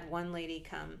 I had one lady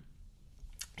come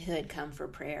who had come for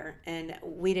prayer, and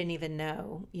we didn't even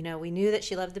know. We knew that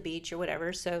she loved the beach or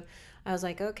whatever. So I was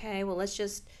like, okay, well, let's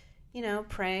just,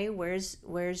 pray.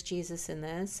 Where's Jesus in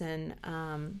this?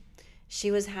 And she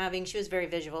was very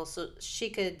visual, so she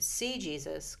could see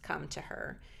Jesus come to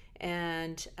her.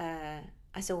 And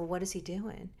I said, well, what is he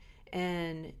doing?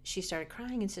 And she started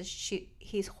crying and says,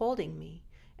 he's holding me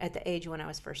at the age when I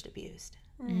was first abused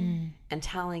and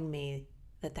telling me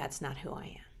that that's not who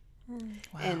I am.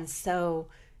 Wow. And so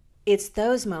it's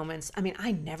those moments. I mean,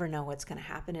 I never know what's going to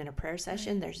happen in a prayer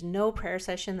session. There's no prayer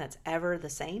session that's ever the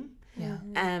same.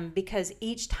 Yeah. Because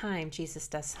each time Jesus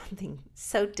does something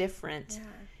so different.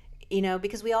 Yeah.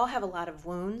 Because we all have a lot of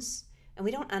wounds, and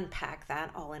we don't unpack that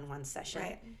all in one session.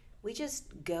 Right. We just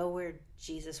go where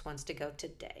Jesus wants to go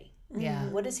today. Yeah.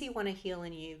 What does he want to heal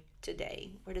in you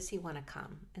today? Where does he want to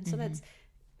come? And so that's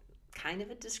kind of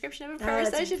a description of a prayer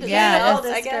session. Yeah,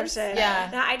 I guess. Yeah.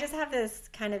 Now, I just have this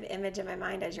kind of image in my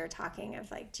mind as you're talking of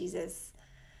like Jesus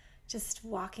just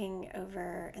walking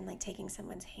over and like taking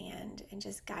someone's hand and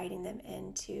just guiding them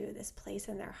into this place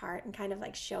in their heart and kind of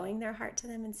like showing their heart to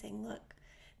them and saying, look,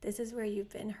 this is where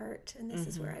you've been hurt and this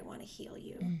is where I want to heal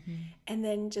you. And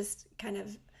then just kind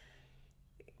of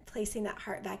placing that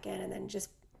heart back in and then just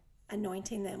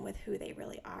anointing them with who they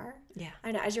really are. Yeah.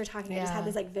 I know as you're talking, I just had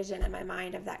this like vision in my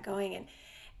mind of that going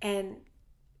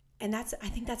and that's, I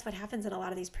think that's what happens in a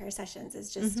lot of these prayer sessions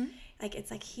is just like,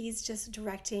 it's like, he's just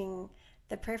directing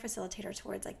the prayer facilitator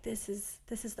towards like, this is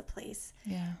the place.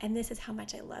 Yeah. And this is how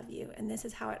much I love you. And this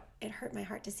is how it hurt my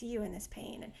heart to see you in this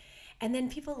pain. And then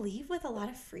people leave with a lot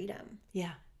of freedom.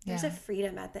 Yeah. There's a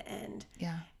freedom at the end.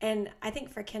 Yeah. And I think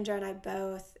for Kendra and I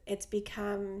both, it's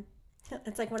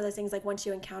like one of those things, like once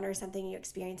you encounter something, you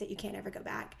experience it, you can't ever go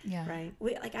back. Yeah. Right.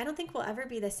 I don't think we'll ever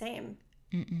be the same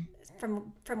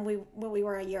from what we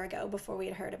were a year ago before we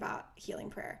had heard about healing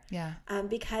prayer. Yeah.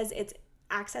 Because it's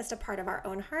accessed a part of our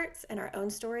own hearts and our own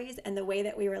stories and the way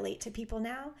that we relate to people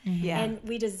now. Yeah. And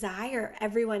we desire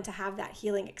everyone to have that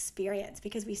healing experience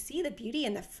because we see the beauty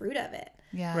and the fruit of it.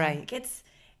 Yeah. Right. Like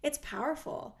it's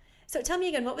powerful. So tell me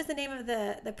again, what was the name of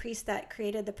the priest that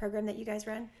created the program that you guys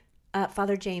run?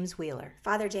 Father James Wheeler.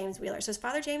 Father James Wheeler. So it's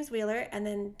Father James Wheeler and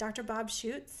then Dr. Bob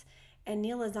Schutz and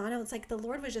Neil Lozano. It's like the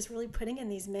Lord was just really putting in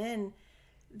these men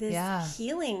this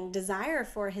healing desire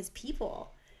for his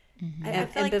people. I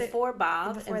feel like before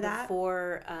Bob and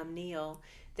before Neil,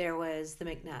 there was the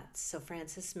McNutts. So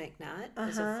Francis McNutt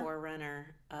was a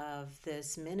forerunner of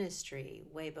this ministry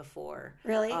way before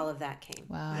all of that came.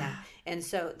 Wow. Yeah. And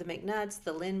so the McNutts,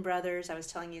 the Lynn brothers, I was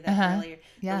telling you that earlier.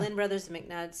 Yeah. The Lynn brothers, the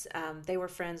McNutts, they were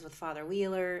friends with Father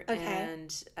Wheeler. Okay.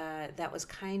 And that was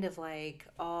kind of like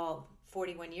all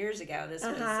 41 years ago. This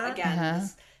was, again,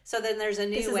 so then there's a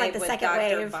new wave with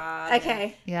Dr. Bob.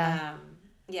 Okay. Yeah.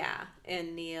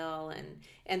 And Neil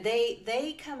and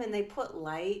they come and they put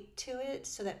light to it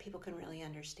so that people can really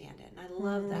understand it. And I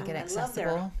love that. Make it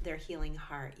accessible. I love their healing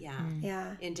heart. Yeah.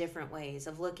 Yeah. In different ways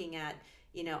of looking at,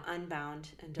 unbound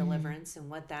and deliverance and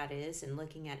what that is and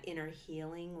looking at inner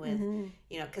healing with,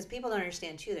 because people don't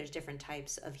understand too, there's different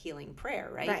types of healing prayer,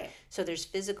 right? So there's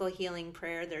physical healing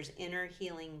prayer, there's inner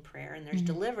healing prayer, and there's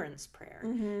deliverance prayer.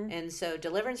 And so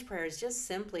deliverance prayer is just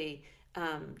simply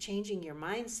changing your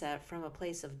mindset from a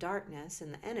place of darkness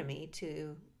and the enemy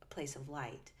to a place of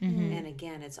light. And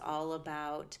again, it's all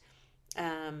about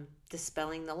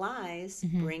dispelling the lies,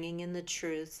 bringing in the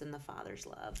truths and the Father's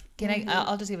love.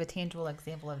 I'll just give a tangible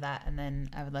example of that, and then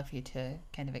I would love for you to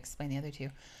kind of explain the other two.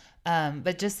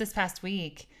 But just this past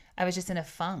week, I was just in a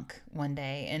funk one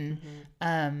day, and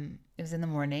it was in the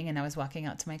morning, and I was walking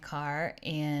out to my car,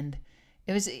 and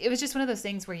it was just one of those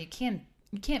things where you can't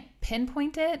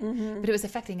pinpoint it, but it was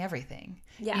affecting everything,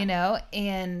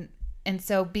 and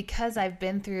so because I've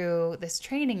been through this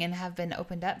training and have been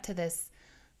opened up to this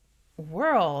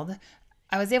world,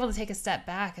 I was able to take a step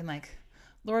back and like,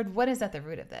 Lord, what is at the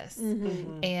root of this?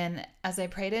 And as I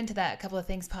prayed into that, a couple of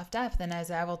things popped up. Then I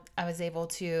was able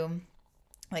to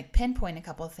like pinpoint a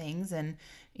couple of things and,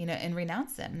 and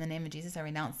renounce them. In the name of Jesus, I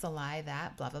renounce the lie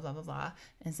that blah, blah, blah, blah, blah,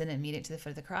 and send it immediately to the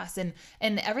foot of the cross. And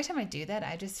every time I do that,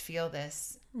 I just feel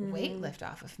this weight lift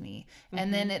off of me.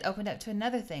 And then it opened up to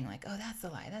another thing like, oh, that's the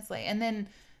lie. That's the lie. And then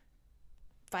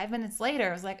 5 minutes later,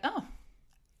 I was like, oh,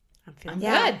 I'm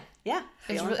good. Yeah.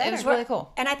 It was really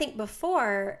cool. And I think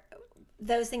before,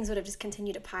 those things would have just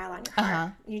continued to pile on your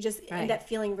heart. You just end up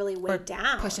feeling really weighed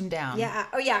down. Push them down. Yeah.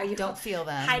 Oh yeah. You don't feel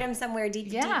them. Hide them somewhere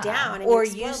deep down. And or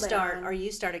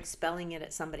you start expelling it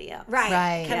at somebody else.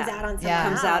 Right. Comes out on someone else.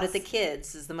 Comes out at the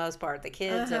kids is the most part. The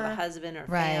kids or the husband or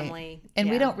family. And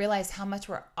we don't realize how much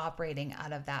we're operating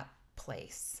out of that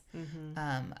place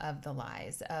of the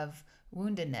lies, of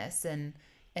woundedness.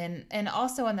 And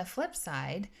also on the flip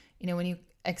side, when you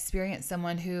experience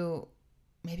someone who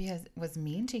maybe was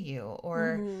mean to you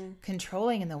or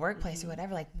controlling in the workplace or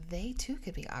whatever, like they too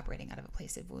could be operating out of a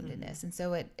place of woundedness. And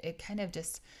so it kind of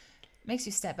just makes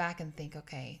you step back and think,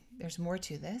 okay, there's more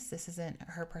to this. This isn't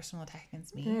her personal attack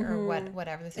against me or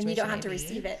whatever the situation. And you don't have to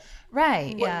receive it.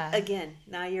 Right. Well, yeah. Again,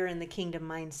 now you're in the kingdom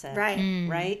mindset. Right.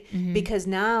 Right. Because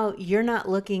now you're not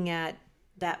looking at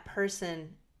that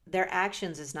person, their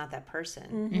actions is not that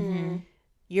person.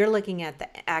 You're looking at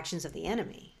the actions of the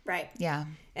enemy. Right. Yeah.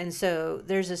 And so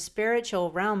there's a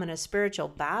spiritual realm and a spiritual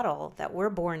battle that we're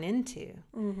born into.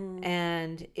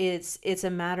 And it's a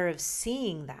matter of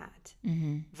seeing that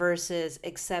versus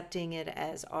accepting it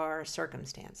as our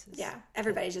circumstances. Yeah.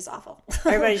 Everybody's just awful.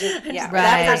 Everybody's just,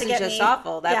 that person's just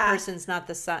awful. That person's not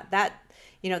the son.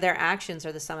 Their actions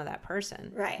are the sum of that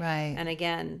person. Right. Right. And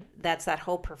again, that's that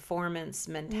whole performance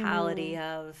mentality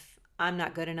of I'm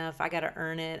not good enough. I got to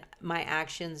earn it. My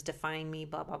actions define me,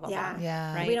 blah, blah, blah, Yeah. blah.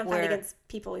 Yeah. Right? We don't fight against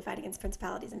people. We fight against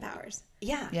principalities and powers.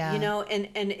 Yeah. Yeah. You know, and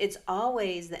it's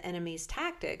always the enemy's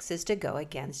tactics is to go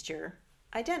against your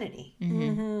identity.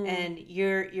 And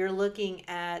you're looking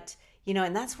at, you know,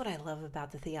 and that's what I love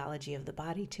about the theology of the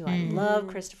body too. I love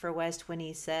Christopher West when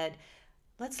he said,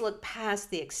 let's look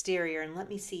past the exterior and let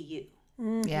me see you.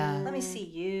 Yeah. Let me see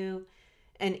you.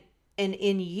 And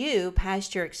in you,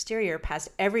 past your exterior, past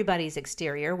everybody's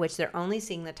exterior, which they're only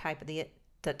seeing the top of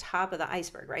the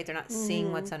iceberg, right? They're not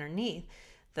seeing what's underneath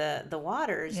the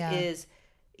waters. Yeah. Is,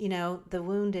 you know, the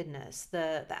woundedness,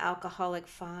 the alcoholic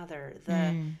father,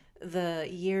 the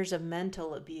years of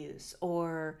mental abuse,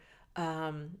 or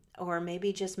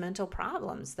maybe just mental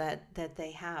problems that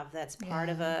they have. That's part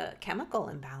of a chemical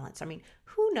imbalance. I mean,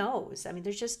 who knows? I mean,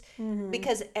 there's just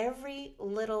because every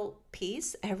little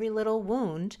piece, every little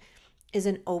wound is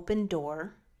an open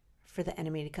door for the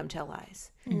enemy to come tell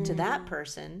lies to that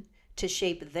person, to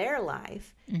shape their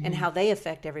life and how they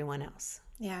affect everyone else.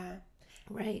 Yeah.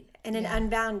 Right. And in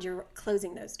Unbound, you're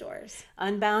closing those doors.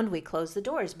 Unbound, we close the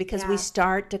doors because we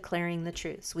start declaring the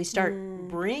truths. We start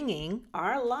bringing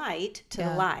our light to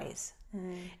the lies.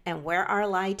 And where our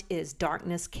light is,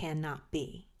 darkness cannot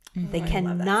be. They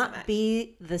cannot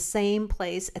be the same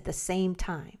place at the same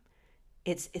time.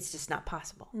 It's just not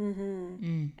possible.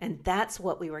 And that's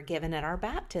what we were given at our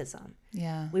baptism.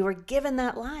 Yeah. We were given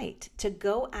that light to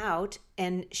go out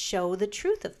and show the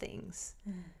truth of things,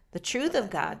 the truth of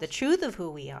God, the truth of who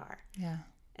we are. Yeah.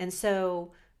 And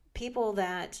so people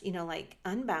that, you know, like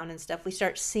Unbound and stuff, we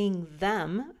start seeing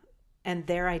them and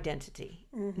their identity,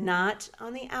 not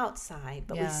on the outside,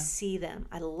 but we see them.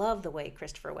 I love the way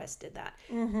Christopher West did that.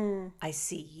 I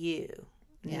see you,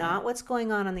 not what's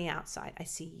going on the outside. I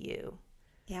see you.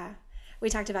 Yeah. We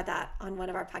talked about that on one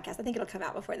of our podcasts. I think it'll come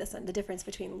out before this one, the difference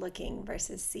between looking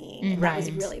versus seeing. And that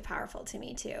was really powerful to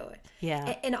me too.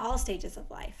 Yeah. In all stages of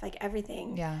life, like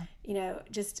everything, Yeah.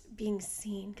 Just being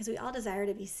seen, because we all desire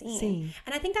to be seen.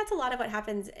 And I think that's a lot of what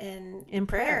happens in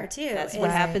prayer too. That's what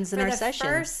happens in our sessions. For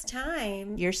the first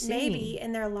time, you're seen. Maybe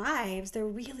in their lives, they're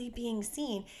really being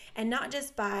seen, and not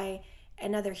just by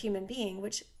another human being,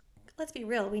 which, let's be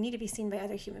real, we need to be seen by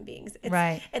other human beings. It's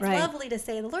lovely to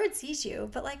say the Lord sees you,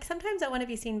 but like sometimes I want to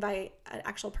be seen by an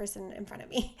actual person in front of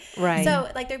me. Right. So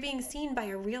like they're being seen by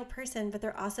a real person, but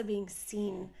they're also being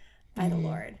seen by the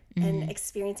Lord and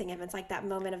experiencing Him. It's like that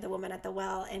moment of the woman at the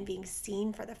well and being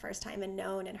seen for the first time and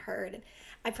known and heard. And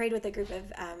I prayed with a group of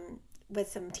with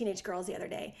some teenage girls the other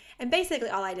day, and basically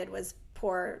all I did was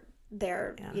pour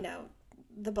their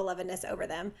the belovedness over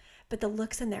them, but the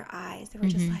looks in their eyes, they were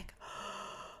just like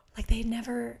they'd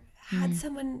never had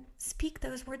someone speak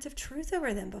those words of truth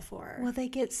over them before. Well, they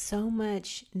get so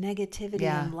much negativity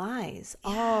and lies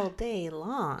all day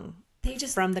long. They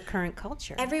just from the current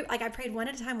culture. I prayed one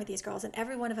at a time with these girls, and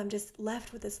every one of them just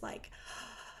left with this like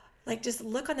just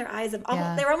look on their eyes of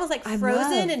they were almost like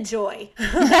frozen in joy.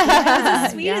 It was the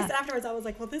sweetest. And afterwards, I was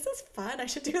like, well, this is fun. I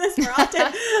should do this more often.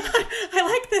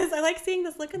 I like this. I like seeing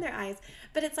this look in their eyes.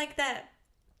 But it's like that.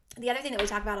 The other thing that we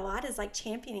talk about a lot is like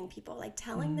championing people, like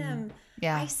telling them,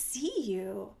 I see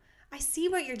you. I see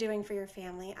what you're doing for your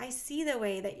family. I see the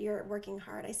way that you're working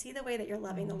hard. I see the way that you're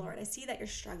loving the Lord. I see that you're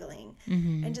struggling.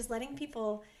 And just letting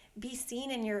people be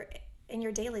seen in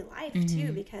your daily life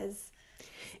too, because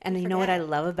and you know what I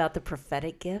love about the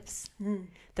prophetic gifts?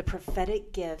 The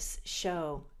prophetic gifts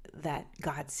show that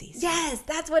God sees you. Yes,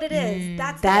 that's what it is.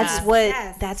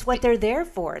 That's what they're there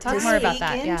for. Talk more about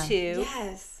that.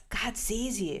 Yes. God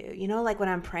sees you. You know, like when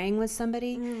I'm praying with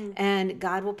somebody and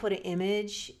God will put an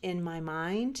image in my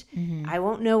mind. I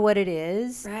won't know what it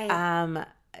is. Right.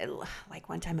 Like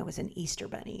one time it was an Easter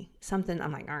bunny. Something,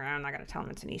 I'm like, all right, I'm not going to tell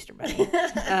them it's an Easter bunny.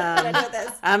 I know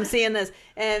this. I'm seeing this.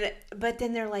 But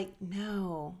then they're like,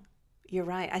 no, you're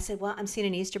right. I said, well, I'm seeing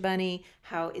an Easter bunny,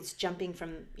 how it's jumping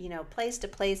from, place to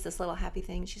place, this little happy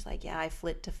thing. She's like, yeah, I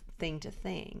flit to thing to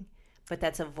thing. But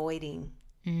that's avoiding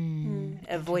being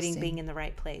in the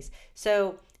right place.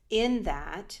 So in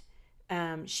that,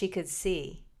 she could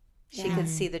see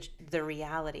the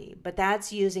reality, but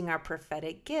that's using our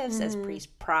prophetic gifts as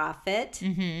priest, prophet,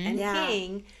 and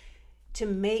king to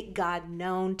make God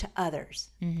known to others,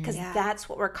 because that's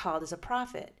what we're called as a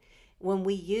prophet. When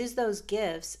we use those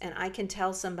gifts, and I can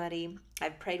tell somebody,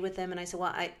 I've prayed with them and I said,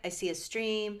 well, I see a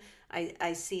stream,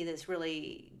 I see this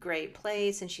really great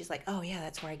place, and she's like, oh yeah,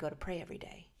 that's where I go to pray every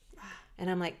day. And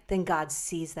I'm like, then God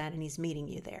sees that and He's meeting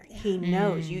you there. Yeah. He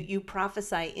knows. You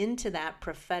prophesy into that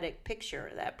prophetic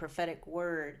picture, that prophetic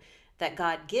word that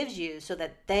God gives you so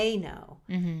that they know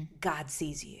God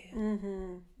sees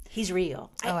you. He's real.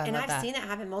 I and love I've that. seen it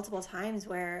happen multiple times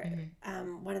where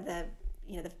one of the,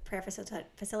 the prayer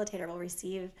facilitator will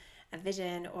receive a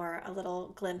vision or a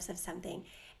little glimpse of something,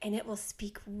 and it will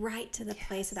speak right to the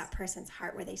place of that person's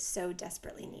heart where they so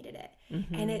desperately needed it.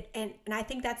 And I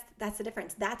think that's the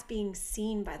difference. That's being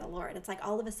seen by the Lord. It's like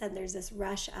all of a sudden there's this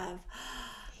rush of,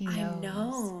 I'm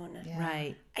known. Yeah.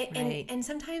 Right. And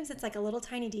sometimes it's like a little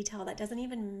tiny detail that doesn't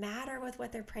even matter with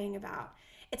what they're praying about.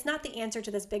 It's not the answer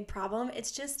to this big problem.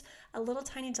 It's just a little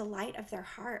tiny delight of their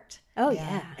heart. Oh,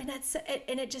 yeah. And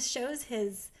it just shows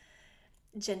his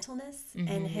gentleness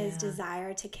and his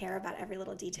desire to care about every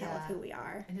little detail of who we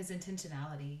are. And his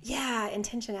intentionality. Yeah,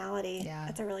 intentionality. Yeah.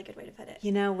 That's a really good way to put it.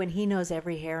 You know, when he knows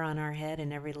every hair on our head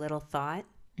and every little thought,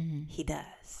 he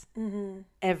does.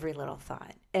 Every little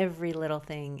thought, every little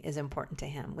thing is important to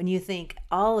him. When you think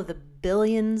all of the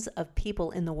billions of people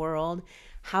in the world,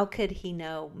 how could he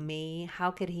know me?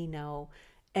 How could he know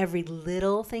every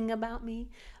little thing about me?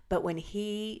 But when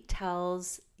he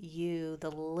tells you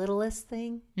the littlest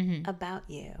thing about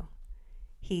you,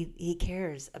 he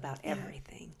cares about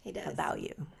everything he does. about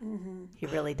you. He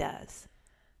really does.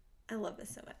 I love this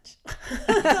so much.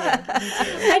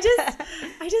 I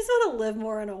just want to live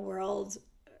more in a world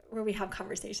where we have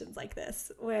conversations like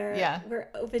this, where we're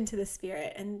open to the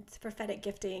Spirit and prophetic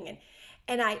gifting.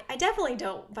 And I definitely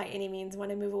don't by any means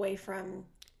want to move away from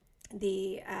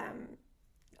the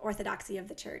orthodoxy of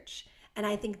the church. And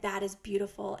I think that is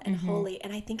beautiful and holy.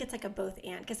 And I think it's like a both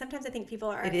and. Because sometimes I think people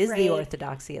are It is the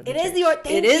orthodoxy of the church.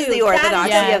 It is the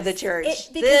orthodoxy of the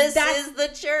church. This is the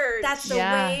church. That's the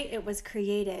way it was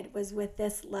created, was with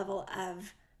this level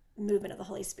of movement of the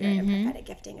Holy Spirit and prophetic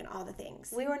gifting and all the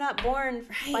things. We were not born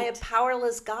by a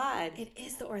powerless God. It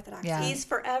is the orthodoxy. Yeah. He's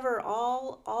forever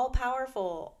all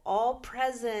powerful, all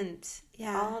present,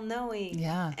 all knowing.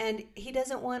 Yeah. And he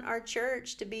doesn't want our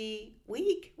church to be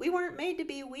weak. We weren't made to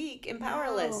be weak and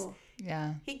powerless. No.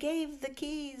 Yeah. He gave the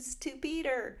keys to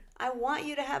Peter. I want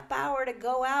you to have power to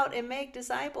go out and make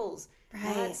disciples.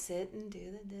 Right. Not sit and do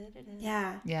the da-da-da.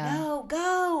 Yeah. Yeah. No,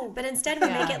 go. But instead we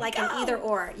make it like an either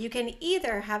or. You can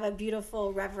either have a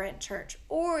beautiful, reverent church,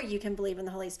 or you can believe in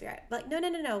the Holy Spirit. But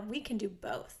no. We can do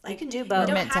both. Like, you can do both.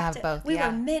 We're meant to have both. We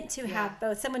were meant to have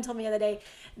both. Someone told me the other day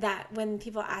that when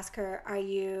people ask her, are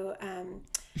you,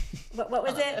 what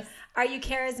was it? Are you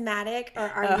charismatic or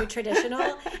are you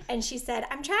traditional? And she said,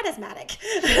 I'm tradismatic.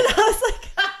 And I was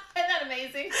like... Isn't that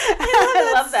amazing?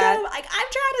 I love that. So, like,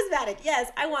 I'm tradismatic.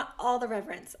 Yes, I want all the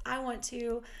reverence. I want it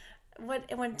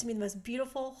to be the most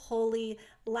beautiful, holy,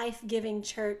 life-giving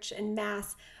church and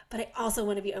mass, but I also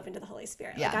want to be open to the Holy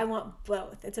Spirit. Yeah. Like, I want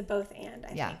both. It's a both and, I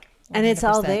think. 100%. And it's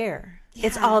all there. Yeah.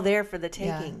 It's all there for the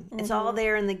taking. Yeah. It's all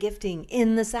there in the gifting,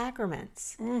 in the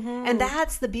sacraments. And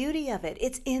that's the beauty of it.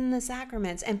 It's in the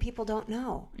sacraments, and people don't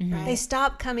know. Right. They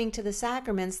stop coming to the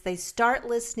sacraments. They start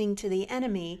listening to the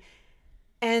enemy,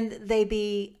 and they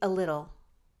be a little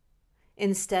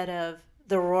instead of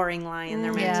the roaring lion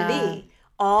they're meant to be.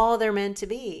 All they're meant to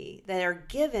be. They are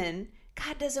given.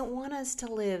 God doesn't want us to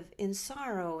live in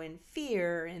sorrow and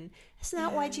fear, and that's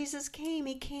not why Jesus came.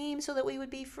 He came so that we would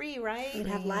be free, right? We'd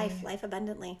have life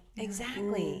abundantly.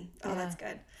 Exactly. Oh, that's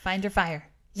good. Find your fire.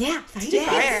 Yeah,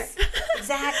 Yes.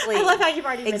 Exactly. I love how you've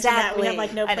already mentioned that. We have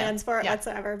like no I know. plans for it Yeah.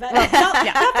 whatsoever. But don't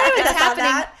play with us on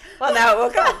that. Well, now it will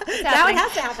come. Now it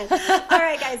has to happen. All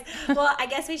right, guys. Well, I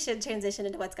guess we should transition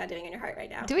into what's God doing in your heart right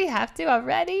now. Do we have to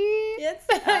already? Yes.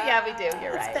 Yeah, we do.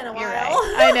 You're right. It's been a while. You're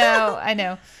right. I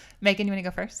know. Megan, you want to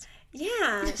go first?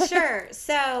 Yeah, sure.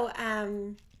 So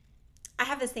I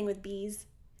have this thing with bees,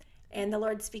 and the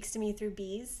Lord speaks to me through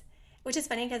bees, which is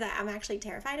funny because I'm actually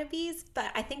terrified of bees,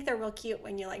 but I think they're real cute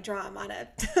when you like draw them on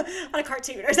a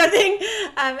cartoon or something.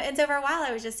 And so for a while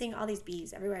I was just seeing all these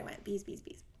bees everywhere I went, bees.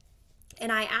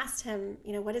 And I asked him,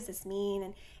 what does this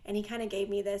mean? And he kind of gave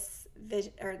me this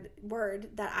vision or word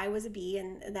that I was a bee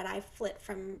and that I flit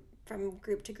from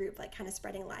group to group, like kind of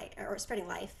spreading light or spreading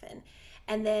life.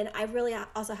 And then I really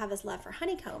also have this love for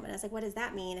honeycomb. And I was like, what does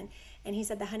that mean? And he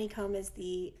said the honeycomb is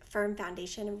the firm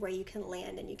foundation of where you can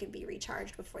land and you can be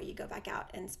recharged before you go back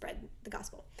out and spread the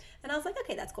gospel. And I was like,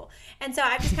 okay, that's cool. And so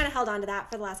I just kind of held on to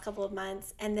that for the last couple of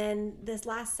months. And then this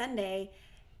last Sunday,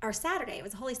 or Saturday, it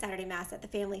was a Holy Saturday Mass at the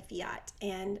Family Fiat,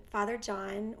 and Father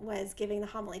John was giving the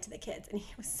homily to the kids, and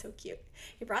he was so cute.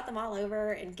 He brought them all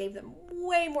over and gave them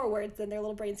way more words than their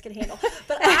little brains could handle,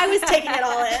 but I was taking it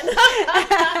all in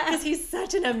because he's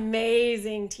such an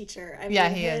amazing teacher. I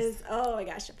mean, he is. Oh my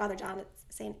gosh, Father John at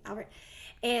St. Albert.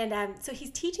 And so he's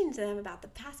teaching to them about the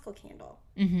Paschal candle,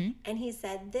 and he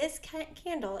said, this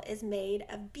candle is made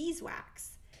of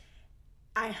beeswax.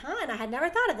 And I had never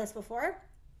thought of this before.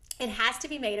 It has to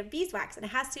be made of beeswax, and it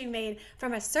has to be made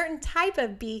from a certain type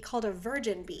of bee called a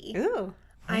virgin bee. Ooh.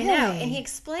 I know. And he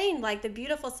explained like the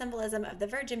beautiful symbolism of the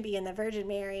Virgin Bee and the Virgin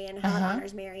Mary and how it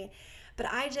honors Mary. But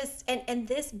I just, and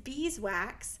this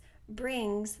beeswax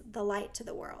brings the light to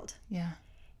the world. Yeah.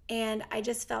 And I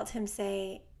just felt him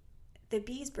say, the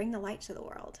bees bring the light to the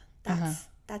world.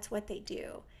 That's what they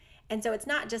do. And so it's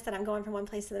not just that I'm going from one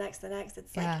place to the next.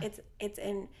 It's like, it's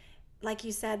in, like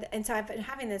you said. And so I've been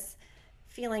having this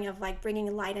feeling of like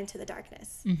bringing light into the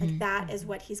darkness. Like that is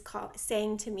what he's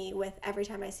saying to me with every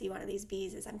time I see one of these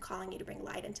bees is I'm calling you to bring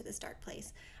light into this dark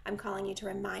place. I'm calling you to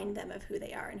remind them of who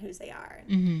they are and whose they are.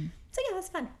 And so yeah, that's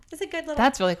fun. It's a good little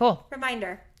That's really cool.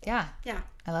 reminder. Yeah. Yeah.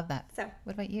 I love that. So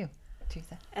What about you,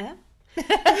 Teresa?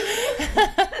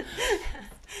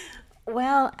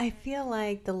 Well, I feel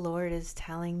like the Lord is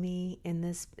telling me in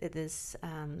this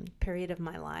period of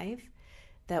my life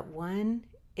that one,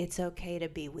 it's okay to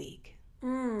be weak.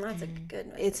 That's a good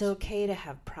message. It's okay to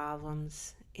have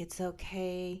problems. It's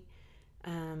okay.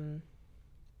 When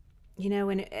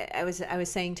I was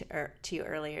saying to you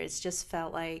earlier, it's just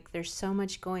felt like there's so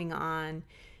much going on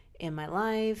in my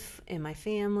life, in my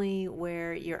family,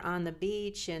 where you're on the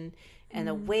beach and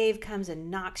the wave comes and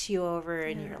knocks you over,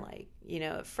 and you're like,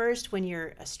 at first when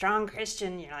you're a strong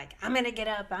Christian, you're like, I'm gonna get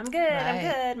up, I'm good, I'm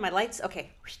good. My light's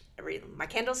okay. My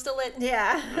candle's still lit.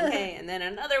 Yeah. Okay. And then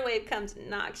another wave comes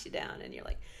and knocks you down, and you're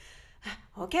like,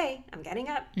 okay, I'm getting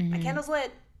up. My candle's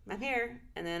lit. I'm here.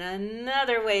 And then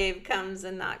another wave comes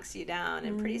and knocks you down,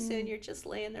 and pretty soon you're just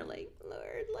laying there like,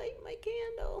 Lord, light my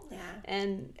candle. Yeah.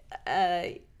 And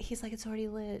he's like, it's already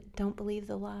lit. Don't believe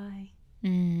the lie.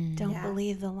 Don't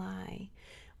believe the lie.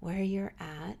 Where you're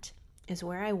at is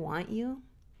where I want you.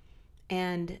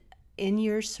 And in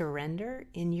your surrender,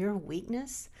 in your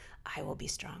weakness, I will be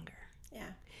stronger.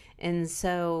 Yeah. And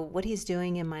so what he's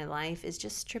doing in my life is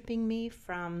just stripping me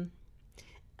from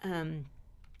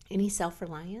any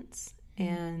self-reliance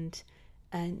and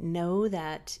know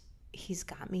that he's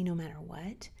got me no matter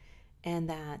what, and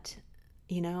that,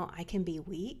 I can be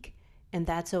weak, and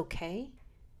that's okay.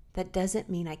 That doesn't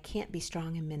mean I can't be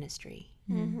strong in ministry.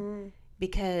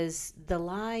 Because the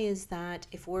lie is that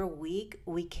if we're weak,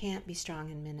 we can't be strong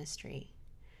in ministry.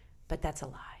 But that's a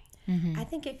lie. I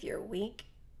think if you're weak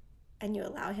and you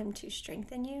allow him to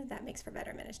strengthen you, that makes for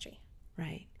better ministry.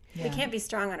 Right. Yeah. We can't be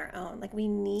strong on our own. Like we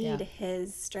need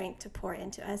his strength to pour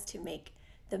into us to make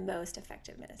the most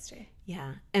effective ministry.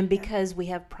 Yeah. And because we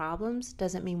have problems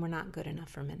doesn't mean we're not good enough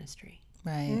for ministry.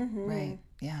 Right. Right.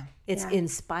 Yeah. It's in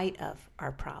spite of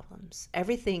our problems.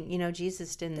 Everything,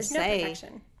 Jesus didn't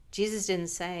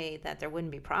say that there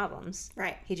wouldn't be problems.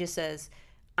 Right. He just says,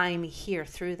 I'm here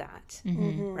through that.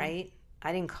 Right?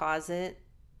 I didn't cause it,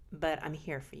 but I'm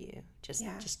here for you.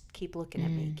 Just keep looking at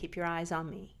me. Keep your eyes on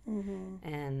me.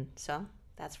 And so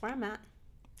that's where I'm at.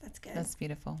 That's good. That's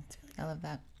beautiful. I love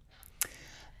that.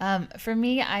 For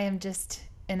me, I am just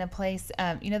in a place,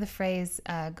 the phrase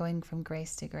going from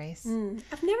grace to grace.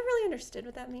 I've never really understood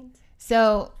what that means.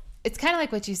 So it's kind of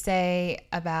like what you say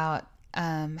about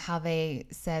how they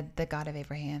said the God of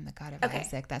Abraham, the God of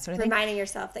Isaac, that sort of thing. Reminding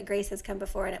yourself that grace has come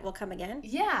before and it will come again.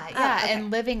 Yeah.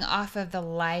 And living off of the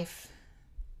life-giving,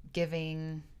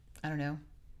 I don't know,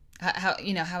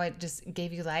 how it just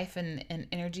gave you life and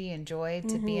energy and joy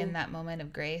to be in that moment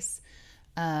of grace.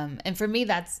 And for me,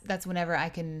 that's whenever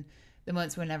the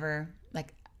moments whenever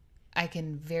like I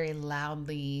can very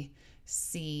loudly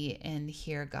see and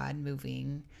hear God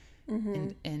moving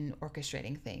and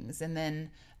orchestrating things. And then,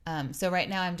 so right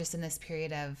now I'm just in this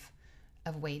period of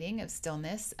waiting, of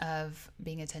stillness, of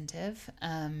being attentive,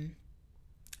 and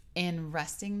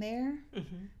resting there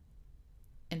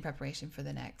in preparation for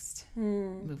the next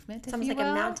movement. It's almost like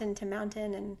a mountain to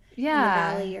mountain, and in the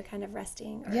Yeah. valley you're kind of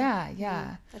resting.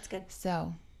 Yeah. That's good.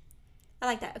 So I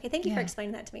like that. Okay, thank you for Yeah.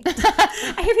 explaining that to me.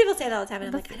 I hear people say that all the time, and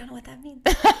I'm like, I don't know what that means.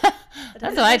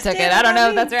 that's how I took it. I don't know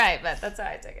if that's right, but that's how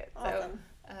I took it. Awesome.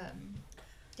 So,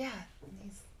 yeah,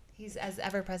 he's as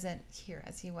ever present here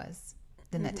as he was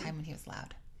in that time when he was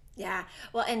loud. Yeah.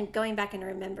 Well, and going back and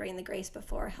remembering the grace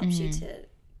before helps you to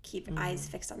keep eyes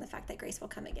fixed on the fact that grace will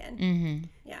come again.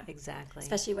 Yeah. Exactly.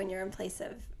 Especially when you're in place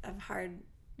of hard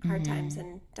times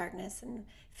and darkness and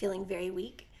feeling very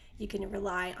weak. You can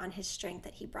rely on his strength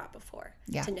that he brought before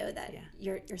to know that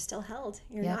you're still held.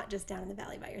 You're not just down in the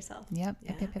valley by yourself. Yep.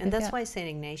 And that's why St.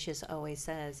 Ignatius always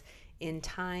says, in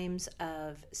times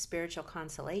of spiritual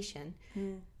consolation,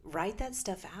 write that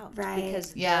stuff out. Right.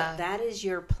 Because that is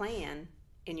your plan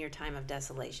in your time of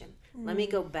desolation. Let me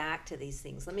go back to these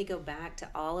things. Let me go back to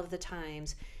all of the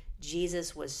times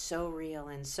Jesus was so real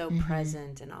and so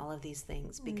present and all of these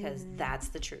things, because that's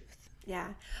the truth. Yeah.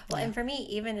 Well, and for me,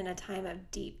 even in a time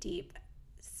of deep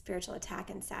spiritual attack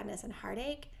and sadness and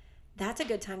heartache, that's a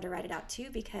good time to write it out too,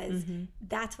 because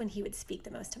that's when he would speak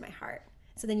the most to my heart.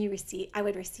 So then I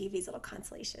would receive these little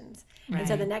consolations. Right. And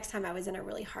so the next time I was in a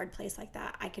really hard place like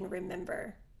that, I can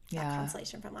remember that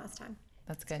consolation from last time.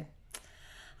 That's good.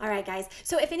 All right, guys.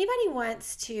 So if anybody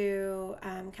wants to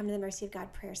come to the Mercy of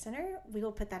God Prayer Center, we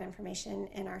will put that information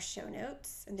in our show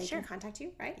notes, and they can contact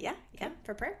you, right? Yeah.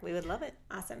 For prayer. We would love it.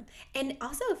 Awesome. And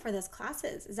also for those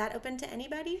classes, is that open to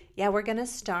anybody? Yeah, we're going to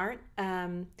start.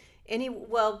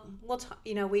 We'll talk,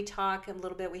 we talk a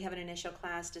little bit. We have an initial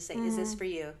class to say, is this for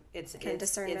you?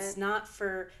 It's not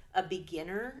for a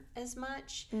beginner as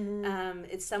much.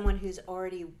 It's someone who's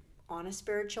already on a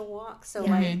spiritual walk. So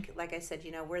like I said,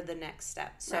 we're the next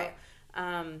step. So,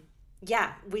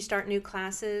 we start new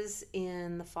classes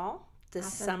in the fall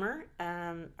this summer.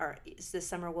 This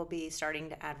summer we'll be starting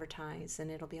to advertise,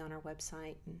 and it'll be on our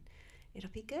website, and it'll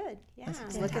be good. Yeah.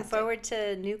 Looking forward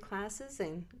to new classes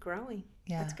and growing.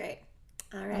 Yeah. That's great.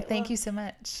 All right. Well, thank you so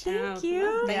much. Thank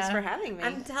you. Thanks for having me.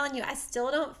 I'm telling you, I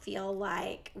still don't feel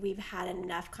like we've had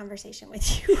enough conversation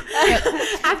with you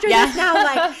after this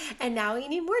now. And now we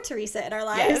need more Teresa in our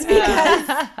lives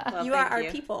because you are our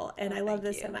people, and I love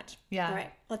this so much. Yeah. All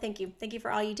right. Well, thank you. Thank you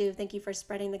for all you do. Thank you for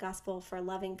spreading the gospel, for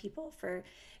loving people, for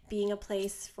being a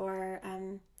place for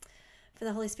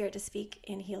the Holy Spirit to speak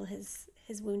and heal his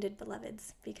wounded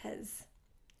beloveds, because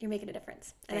you're making a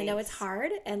difference. And I know it's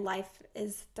hard, and life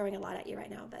is throwing a lot at you right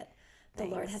now, but the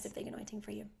Lord has a big anointing for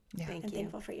you. Yeah. I'm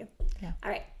thankful for you. Yeah. All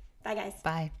right. Bye, guys.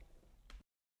 Bye.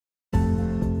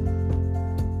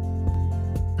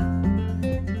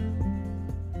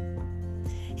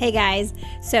 Hey guys,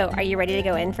 so are you ready to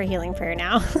go in for healing prayer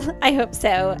now? I hope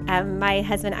so. My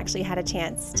husband actually had a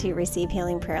chance to receive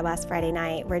healing prayer last Friday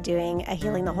night. We're doing a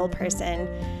Healing the Whole Person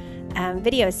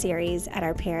video series at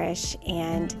our parish,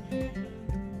 and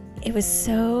it was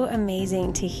so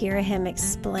amazing to hear him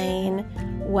explain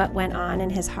what went on in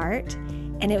his heart.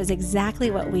 And it was exactly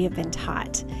what we have been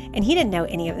taught. And he didn't know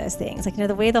any of those things.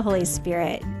 The way the Holy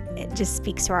Spirit, it just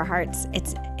speaks to our hearts.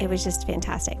 It was just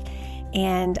fantastic.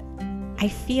 And I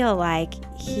feel like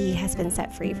he has been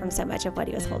set free from so much of what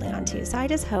he was holding on to. So I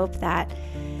just hope that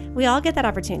we all get that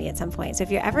opportunity at some point. So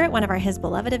if you're ever at one of our His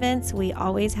Beloved events, we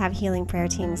always have healing prayer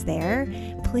teams there.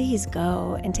 Please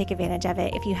go and take advantage of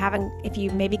it. If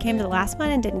you maybe came to the last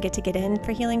one and didn't get in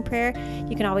for healing prayer,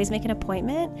 you can always make an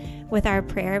appointment with our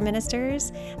prayer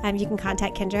ministers. You can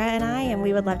contact Kendra and I, and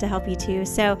we would love to help you too.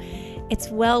 So it's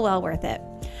well worth it.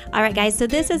 All right, guys, so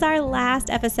this is our last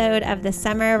episode of the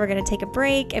summer. We're going to take a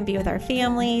break and be with our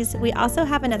families. We also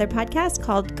have another podcast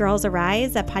called Girls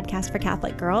Arise, a podcast for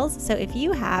Catholic girls. So if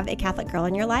you have a Catholic girl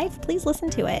in your life, please listen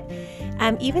to it.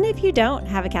 Even if you don't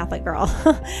have a Catholic girl,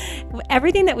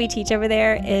 everything that we teach over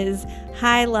there is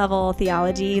high-level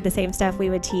theology, the same stuff we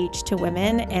would teach to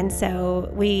women. And so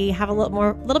we have a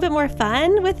little bit more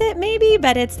fun with it maybe,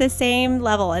 but it's the same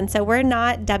level. And so we're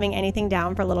not dumbing anything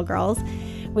down for little girls.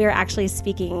 We are actually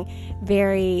speaking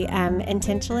very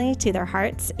intentionally to their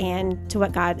hearts and to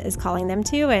what God is calling them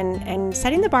to, and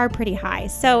setting the bar pretty high.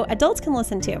 So adults can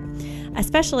listen to,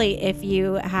 especially if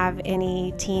you have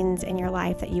any teens in your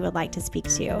life that you would like to speak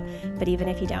to. But even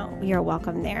if you don't, we are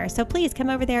welcome there. So please come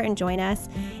over there and join us.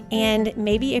 And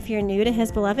maybe if you're new to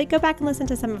His Beloved, go back and listen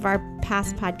to some of our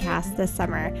past podcasts this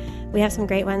summer. We have some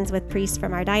great ones with priests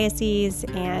from our diocese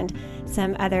and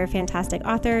some other fantastic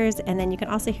authors. And then you can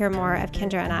also hear more of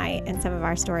Kendra and I and some of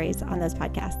our stories on those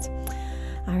podcasts.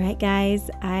 All right, guys,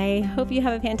 I hope you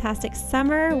have a fantastic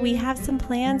summer. We have some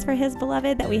plans for His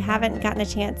Beloved that we haven't gotten a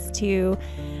chance to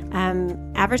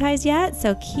advertise yet.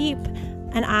 So keep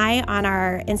an eye on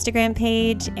our Instagram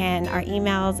page and our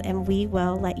emails, and we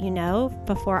will let you know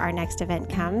before our next event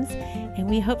comes. And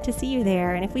we hope to see you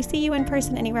there. And if we see you in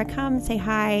person anywhere, come say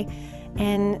hi.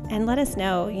 And let us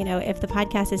know, if the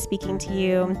podcast is speaking to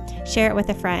you. Share it with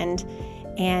a friend,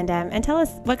 and tell us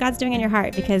what God's doing in your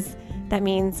heart, because that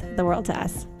means the world to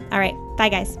us. All right. Bye,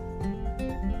 guys.